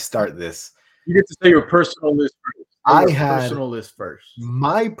before I start this. You get to say your personal list first.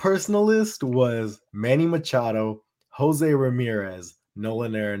 My personal list was Manny Machado, Jose Ramirez,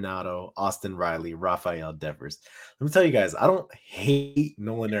 Nolan Arenado, Austin Riley, Rafael Devers. Let me tell you guys, I don't hate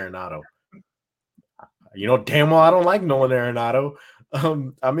Nolan Arenado. You know damn well I don't like Nolan Arenado.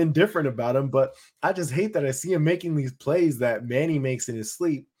 I'm indifferent about him, but I just hate that I see him making these plays that Manny makes in his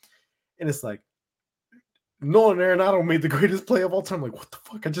sleep. And it's like, Nolan Arenado made the greatest play of all time. Like, what the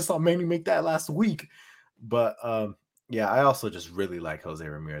fuck? I just saw Manny make that last week. But I also just really like Jose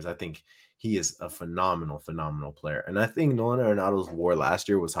Ramirez. I think he is a phenomenal player. And I think Nolan Arenado's WAR last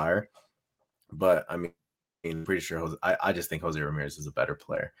year was higher. But I'm pretty sure I just think Jose Ramirez is a better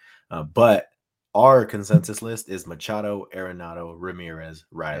player. But our consensus list is Machado, Arenado, Ramirez,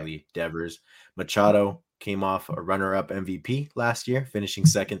 Riley, Devers. Machado came off a runner-up MVP last year, finishing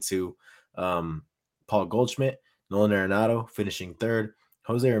second to Paul Goldschmidt, Nolan Arenado finishing third.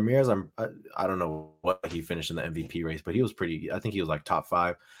 Jose Ramirez, I don't know what he finished in the MVP race, but he was I think he was like top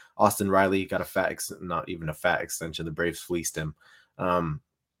 5. Austin Riley got not even a fat extension. The Braves fleeced him.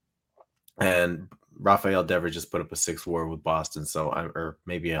 And Rafael Devers just put up a 6 WAR with Boston, or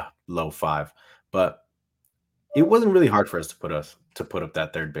maybe a low 5. But it wasn't really hard for us to put up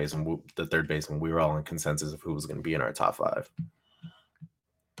that third base, and the third baseman. We were all in consensus of who was going to be in our top 5.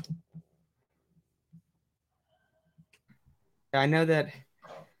 I know that.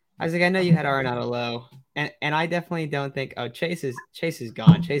 Isaac, I know you had Arenado low, and I definitely don't think. Oh, Chase is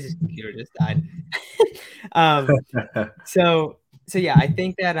gone. Chase's computer just died. So yeah, I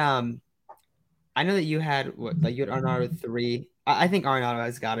think that I know that you had Arenado 3. I think Arenado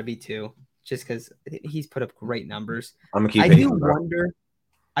has got to be 2, just because he's put up great numbers. I'm gonna keep.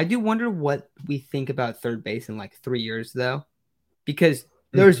 I do wonder what we think about third base in like 3 years, though, because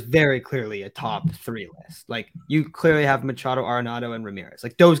there's very clearly a top 3 list. Like, you clearly have Machado, Arenado, and Ramirez.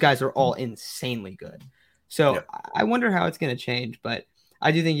 Like, those guys are all insanely good. So yeah. I wonder how it's going to change, but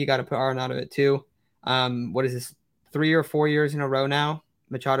I do think you got to put Arenado at 2. What is this, 3 or 4 years in a row now?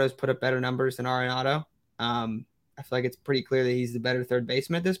 Machado's put up better numbers than Arenado. I feel like it's pretty clear that he's the better third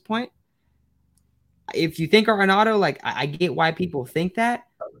baseman at this point. If you think Arenado, like, I get why people think that,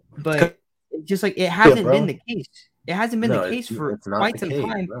 but just like it hasn't been the case. It hasn't been the case for quite some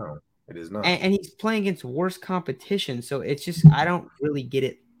time. No, it is not. And he's playing against worse competition. So it's just, I don't really get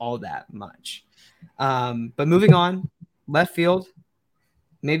it all that much. But moving on, left field.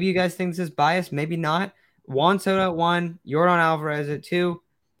 Maybe you guys think this is biased, maybe not. Juan Soto at 1, Yordan Alvarez at 2,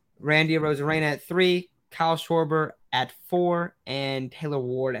 Randy Arozarena at 3, Kyle Schwarber at 4, and Taylor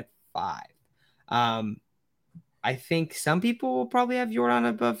Ward at 5. I think some people will probably have Yordan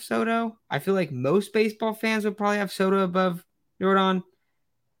above Soto. I feel like most baseball fans will probably have Soto above Yordan.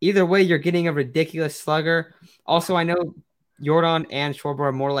 Either way, you're getting a ridiculous slugger. Also, I know Yordan and Schwarber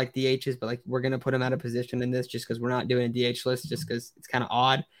are more like DHs, but like we're going to put them out of position in this just because we're not doing a DH list just because it's kind of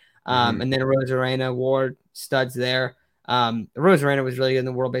odd. And then Arozarena, Ward, studs there. Arozarena was really good in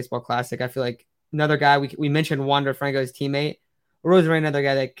the World Baseball Classic. I feel like another guy, we mentioned Wander Franco's teammate. Arozarena, another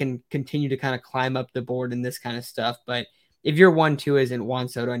guy that can continue to kind of climb up the board in this kind of stuff. But if your 1-2 isn't Juan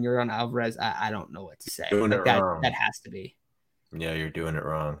Soto and you're on Alvarez, I don't know what to say. Like that has to be. Yeah, you're doing it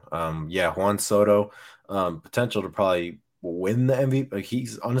wrong. Juan Soto, potential to probably win the MVP. Like,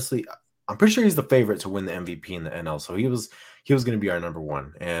 he's honestly, I'm pretty sure he's the favorite to win the MVP in the NL. So he was going to be our number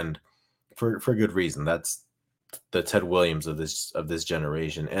 1, and for good reason. That's the Ted Williams of this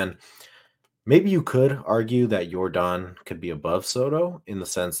generation. And maybe you could argue that Yordan could be above Soto in the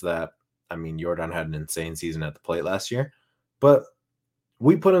sense that, I mean, Yordan had an insane season at the plate last year, but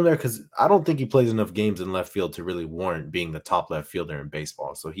we put him there because I don't think he plays enough games in left field to really warrant being the top left fielder in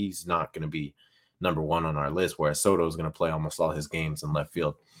baseball. So he's not going to be number 1 on our list, whereas Soto is going to play almost all his games in left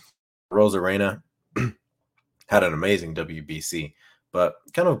field. Arozarena had an amazing WBC, but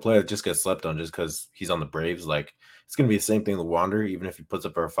kind of a player that just gets slept on just because he's on the Braves. Like, it's going to be the same thing with Wander, even if he puts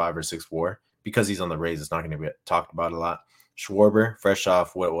up a 5 or 6 WAR. Because he's on the Rays, it's not going to be talked about a lot. Schwarber, fresh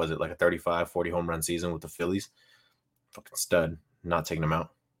off, what was it, like a 35, 40 home run season with the Phillies? Fucking stud. Not taking him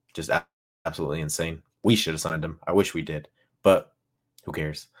out. Just absolutely insane. We should have signed him. I wish we did, but who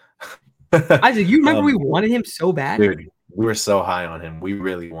cares? Isaac, you remember we wanted him so bad? Dude, we were so high on him. We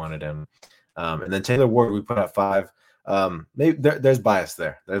really wanted him. And then Taylor Ward, we put at 5. Maybe there's bias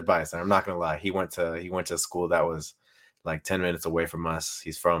there. There's bias there. I'm not going to lie. He went to school that was like 10 minutes away from us.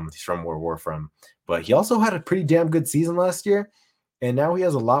 He's from where we're from, but he also had a pretty damn good season last year. And now he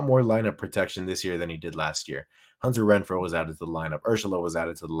has a lot more lineup protection this year than he did last year. Hunter Renfroe was added to the lineup. Urshela was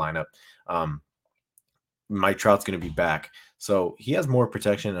added to the lineup. Mike Trout's going to be back. So he has more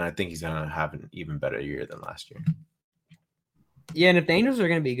protection, and I think he's going to have an even better year than last year. Yeah, and if the Angels are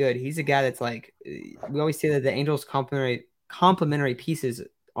going to be good, he's a guy that's like, we always say that the Angels complementary pieces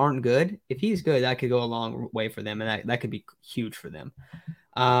aren't good. If he's good, that could go a long way for them, and that could be huge for them.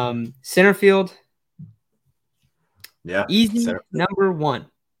 Center field. Yeah. Easy number 1.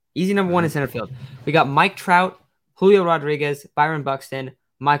 Easy number 1 in center field. We got Mike Trout, Julio Rodriguez, Byron Buxton,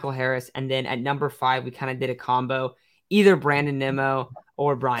 Michael Harris, and then at number 5, we kind of did a combo. Either Brandon Nimmo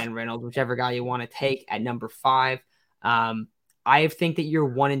or Brian Reynolds, whichever guy you want to take at number 5. I think that you're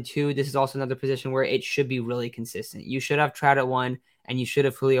 1 and 2. This is also another position where it should be really consistent. You should have Trout at 1, and you should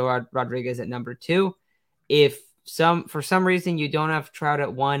have Julio Rodriguez at number 2. If for some reason you don't have Trout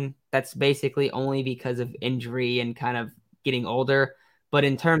at 1, that's basically only because of injury and kind of getting older. But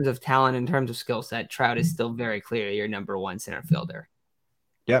in terms of talent, in terms of skill set, Trout is still very clearly your number 1 center fielder.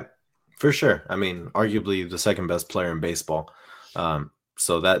 Yeah, for sure. I mean, arguably the second best player in baseball.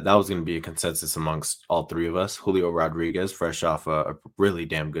 So that was going to be a consensus amongst all three of us. Julio Rodriguez, fresh off a really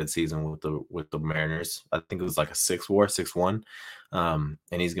damn good season with the Mariners. I think it was like a 6-1. And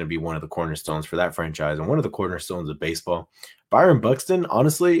he's going to be one of the cornerstones for that franchise and one of the cornerstones of baseball. Byron Buxton,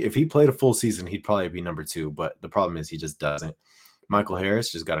 honestly, if he played a full season, he'd probably be number 2. But the problem is he just doesn't. Michael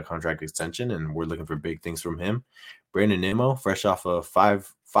Harris just got a contract extension, and we're looking for big things from him. Brandon Nimmo, fresh off a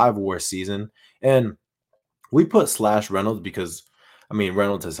five WAR season, and we put Slash Reynolds because, I mean,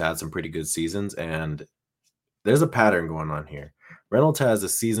 Reynolds has had some pretty good seasons, and there's a pattern going on here. Reynolds has a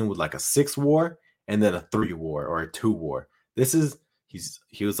season with like a 6 WAR and then a 3 WAR or a 2 WAR.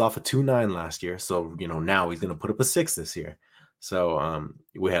 He was off a 2.9 last year, so now he's going to put up a 6 this year. So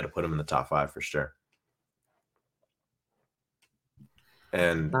we had to put him in the top 5 for sure.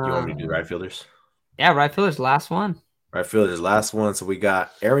 And you want me to do right fielders? Yeah, right fielders, last one. Right fielders, last one. So we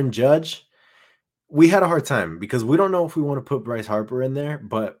got Aaron Judge. We had a hard time because we don't know if we want to put Bryce Harper in there,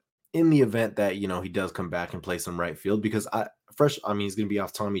 but in the event that, he does come back and play some right field, because he's going to be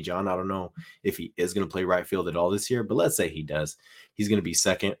off Tommy John. I don't know if he is going to play right field at all this year, but let's say he does. He's going to be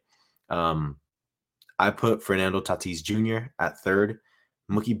second. I put Fernando Tatis Jr. at third,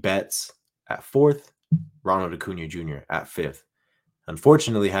 Mookie Betts at fourth, Ronald Acuna Jr. at fifth.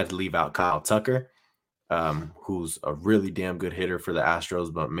 Unfortunately, had to leave out Kyle Tucker, who's a really damn good hitter for the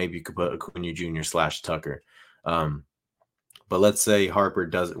Astros, but maybe you could put Acuna Jr. / Tucker. But let's say Harper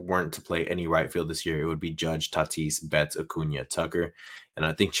weren't to play any right field this year, it would be Judge, Tatis, Betts, Acuna, Tucker. And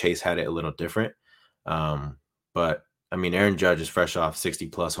I think Chase had it a little different. But I mean, Aaron Judge is fresh off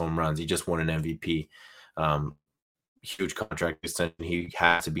 60+ home runs. He just won an MVP. Huge contract extension. He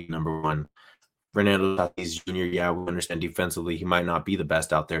had to be number 1. Fernando Tatis Jr., yeah, we understand defensively he might not be the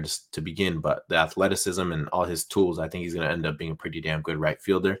best out there to begin, but the athleticism and all his tools, I think he's going to end up being a pretty damn good right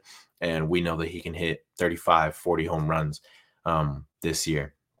fielder. And we know that he can hit 35, 40 home runs this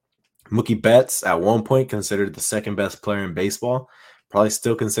year. Mookie Betts, at one point considered the second best player in baseball, probably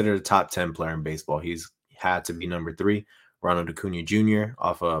still considered a top 10 player in baseball. He's had to be number 3. Ronald Acuna Jr.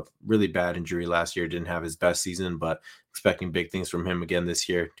 off a really bad injury last year, didn't have his best season, but expecting big things from him again this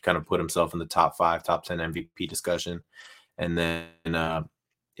year to kind of put himself in the top 5, top 10 MVP discussion. And then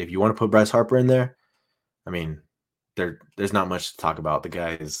if you want to put Bryce Harper in there, I mean, there's not much to talk about. The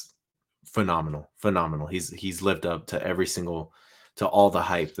guy is phenomenal. He's lived up to to all the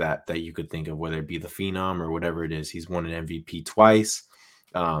hype that you could think of, whether it be the Phenom or whatever it is. He's won an MVP twice.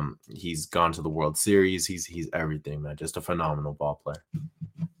 He's gone to the World Series. He's everything, man. Just a phenomenal ball player.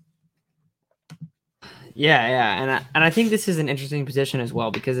 Yeah, and I think this is an interesting position as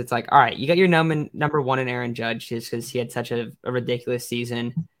well, because it's like, all right, you got your number 1 in Aaron Judge just because he had such a ridiculous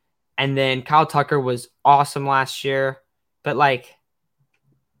season, and then Kyle Tucker was awesome last year, but like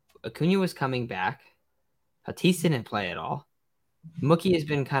Acuna was coming back, Tatis didn't play at all, Mookie has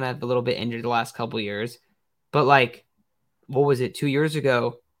been kind of a little bit injured the last couple of years, but like, what was it, 2 years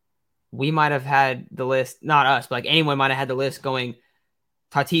ago, we might have had the list, not us, but like anyone might have had the list going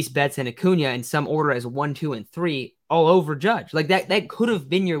Tatis, Betts, and Acuna in some order as 1, 2, and 3 all over Judge. Like that could have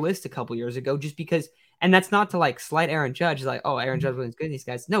been your list a couple years ago just because, and that's not to like slight Aaron Judge, like, oh, Aaron Judge wasn't good, these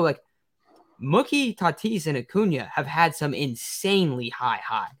guys. No, like Mookie, Tatis, and Acuna have had some insanely high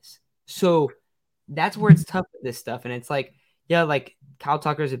highs. So that's where it's tough with this stuff. And it's like, yeah, like Kyle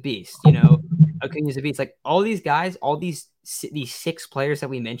Tucker's a beast, Acuna's a beast. Like all these guys, all these 6 players that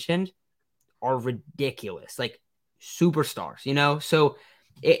we mentioned are ridiculous, like superstars, So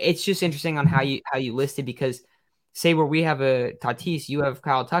it's just interesting on how you listed, because say where we have a Tatis, you have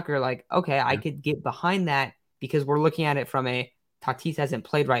Kyle Tucker, like, okay, I could get behind that because we're looking at it from a Tatis hasn't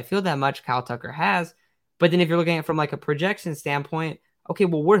played right field that much, Kyle Tucker has. But then if you're looking at it from like a projection standpoint, okay,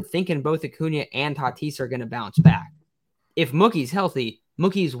 well, we're thinking both Acuna and Tatis are going to bounce back. If Mookie's healthy,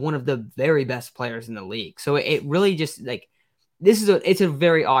 Mookie's one of the very best players in the league. So it really just like, it's a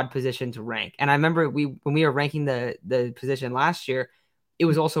very odd position to rank. And I remember when we were ranking the position last year, it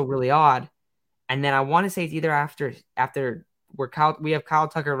was also really odd. And then I want to say it's either after we have Kyle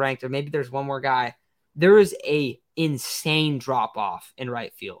Tucker ranked, or maybe there's one more guy. There is a insane drop off in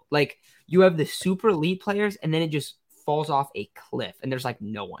right field. Like you have the super elite players, and then it just falls off a cliff, and there's like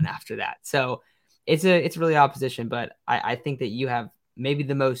no one after that. So it's a really odd position, but I think that you have maybe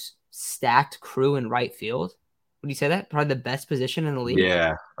the most stacked crew in right field. Would you say that? Probably the best position in the league?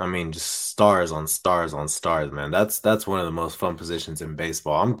 Yeah. I mean, just stars on stars on stars, man. That's one of the most fun positions in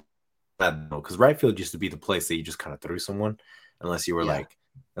baseball. I'm glad, because right field used to be the place that you just kind of threw someone, unless you were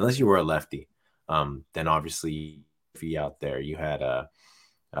a lefty. Then obviously if you out there, you had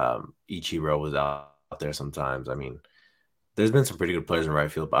Ichiro was out there sometimes. I mean, there's been some pretty good players in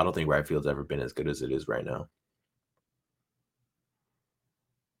right field, but I don't think right field's ever been as good as it is right now.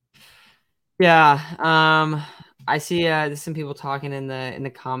 Yeah. I see there's some people talking in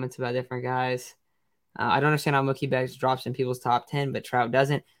the comments about different guys. I don't understand how Mookie Betts drops in people's top 10, but Trout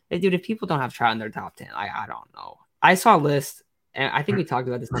doesn't. Hey, dude, if people don't have Trout in their top 10, I don't know. I saw a list, and I think we talked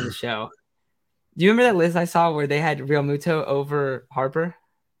about this on the show. Do you remember that list I saw where they had Real Muto over Harper?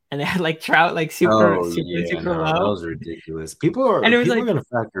 And they had like Trout like super low. That was ridiculous. People are gonna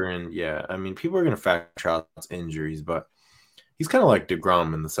factor in, I mean, people are gonna factor Trout's injuries, but he's kind of like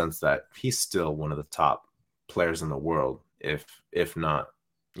DeGrom in the sense that he's still one of the top players in the world, if not,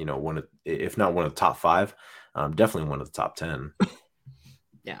 if not one of the top 5, definitely one of the top 10.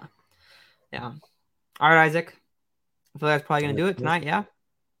 Yeah. All right, Isaac. I feel like that's probably gonna do it tonight. Yeah.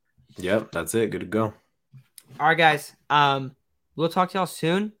 Yep, that's it. Good to go. All right, guys. We'll talk to y'all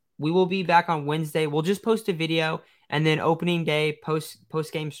soon. We will be back on Wednesday. We'll just post a video, and then opening day post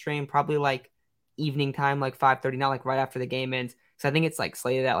game stream, probably like evening time, like 5:30, not like right after the game ends. Because I think it's like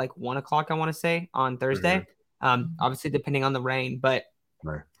slated at like 1:00, I want to say, on Thursday. Obviously depending on the rain, but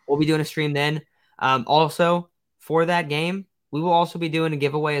we'll be doing a stream then. Also for that game, we will also be doing a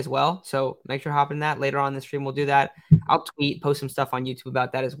giveaway as well. So make sure to hop in that later on in the stream. We'll do that. I'll post some stuff on YouTube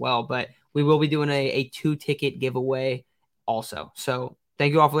about that as well. But we will be doing a 2-ticket giveaway also. So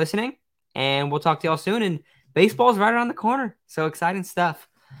thank you all for listening, and we'll talk to y'all soon. And baseball's right around the corner. So exciting stuff.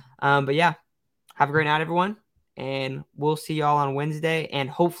 But yeah, have a great night, everyone. And we'll see y'all on Wednesday and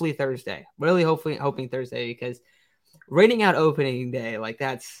hopefully Thursday. Really hoping Thursday, because rating out opening day, like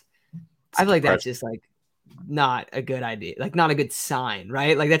I feel like that's just like not a good idea, like not a good sign,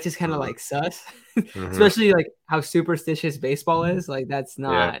 right? Like that's just kind of like sus, especially like how superstitious baseball is. Like that's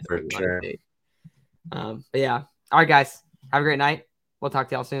not for sure. But yeah, all right, guys, have a great night. We'll talk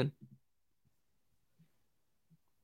to y'all soon.